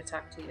pleasure to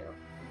talk to you.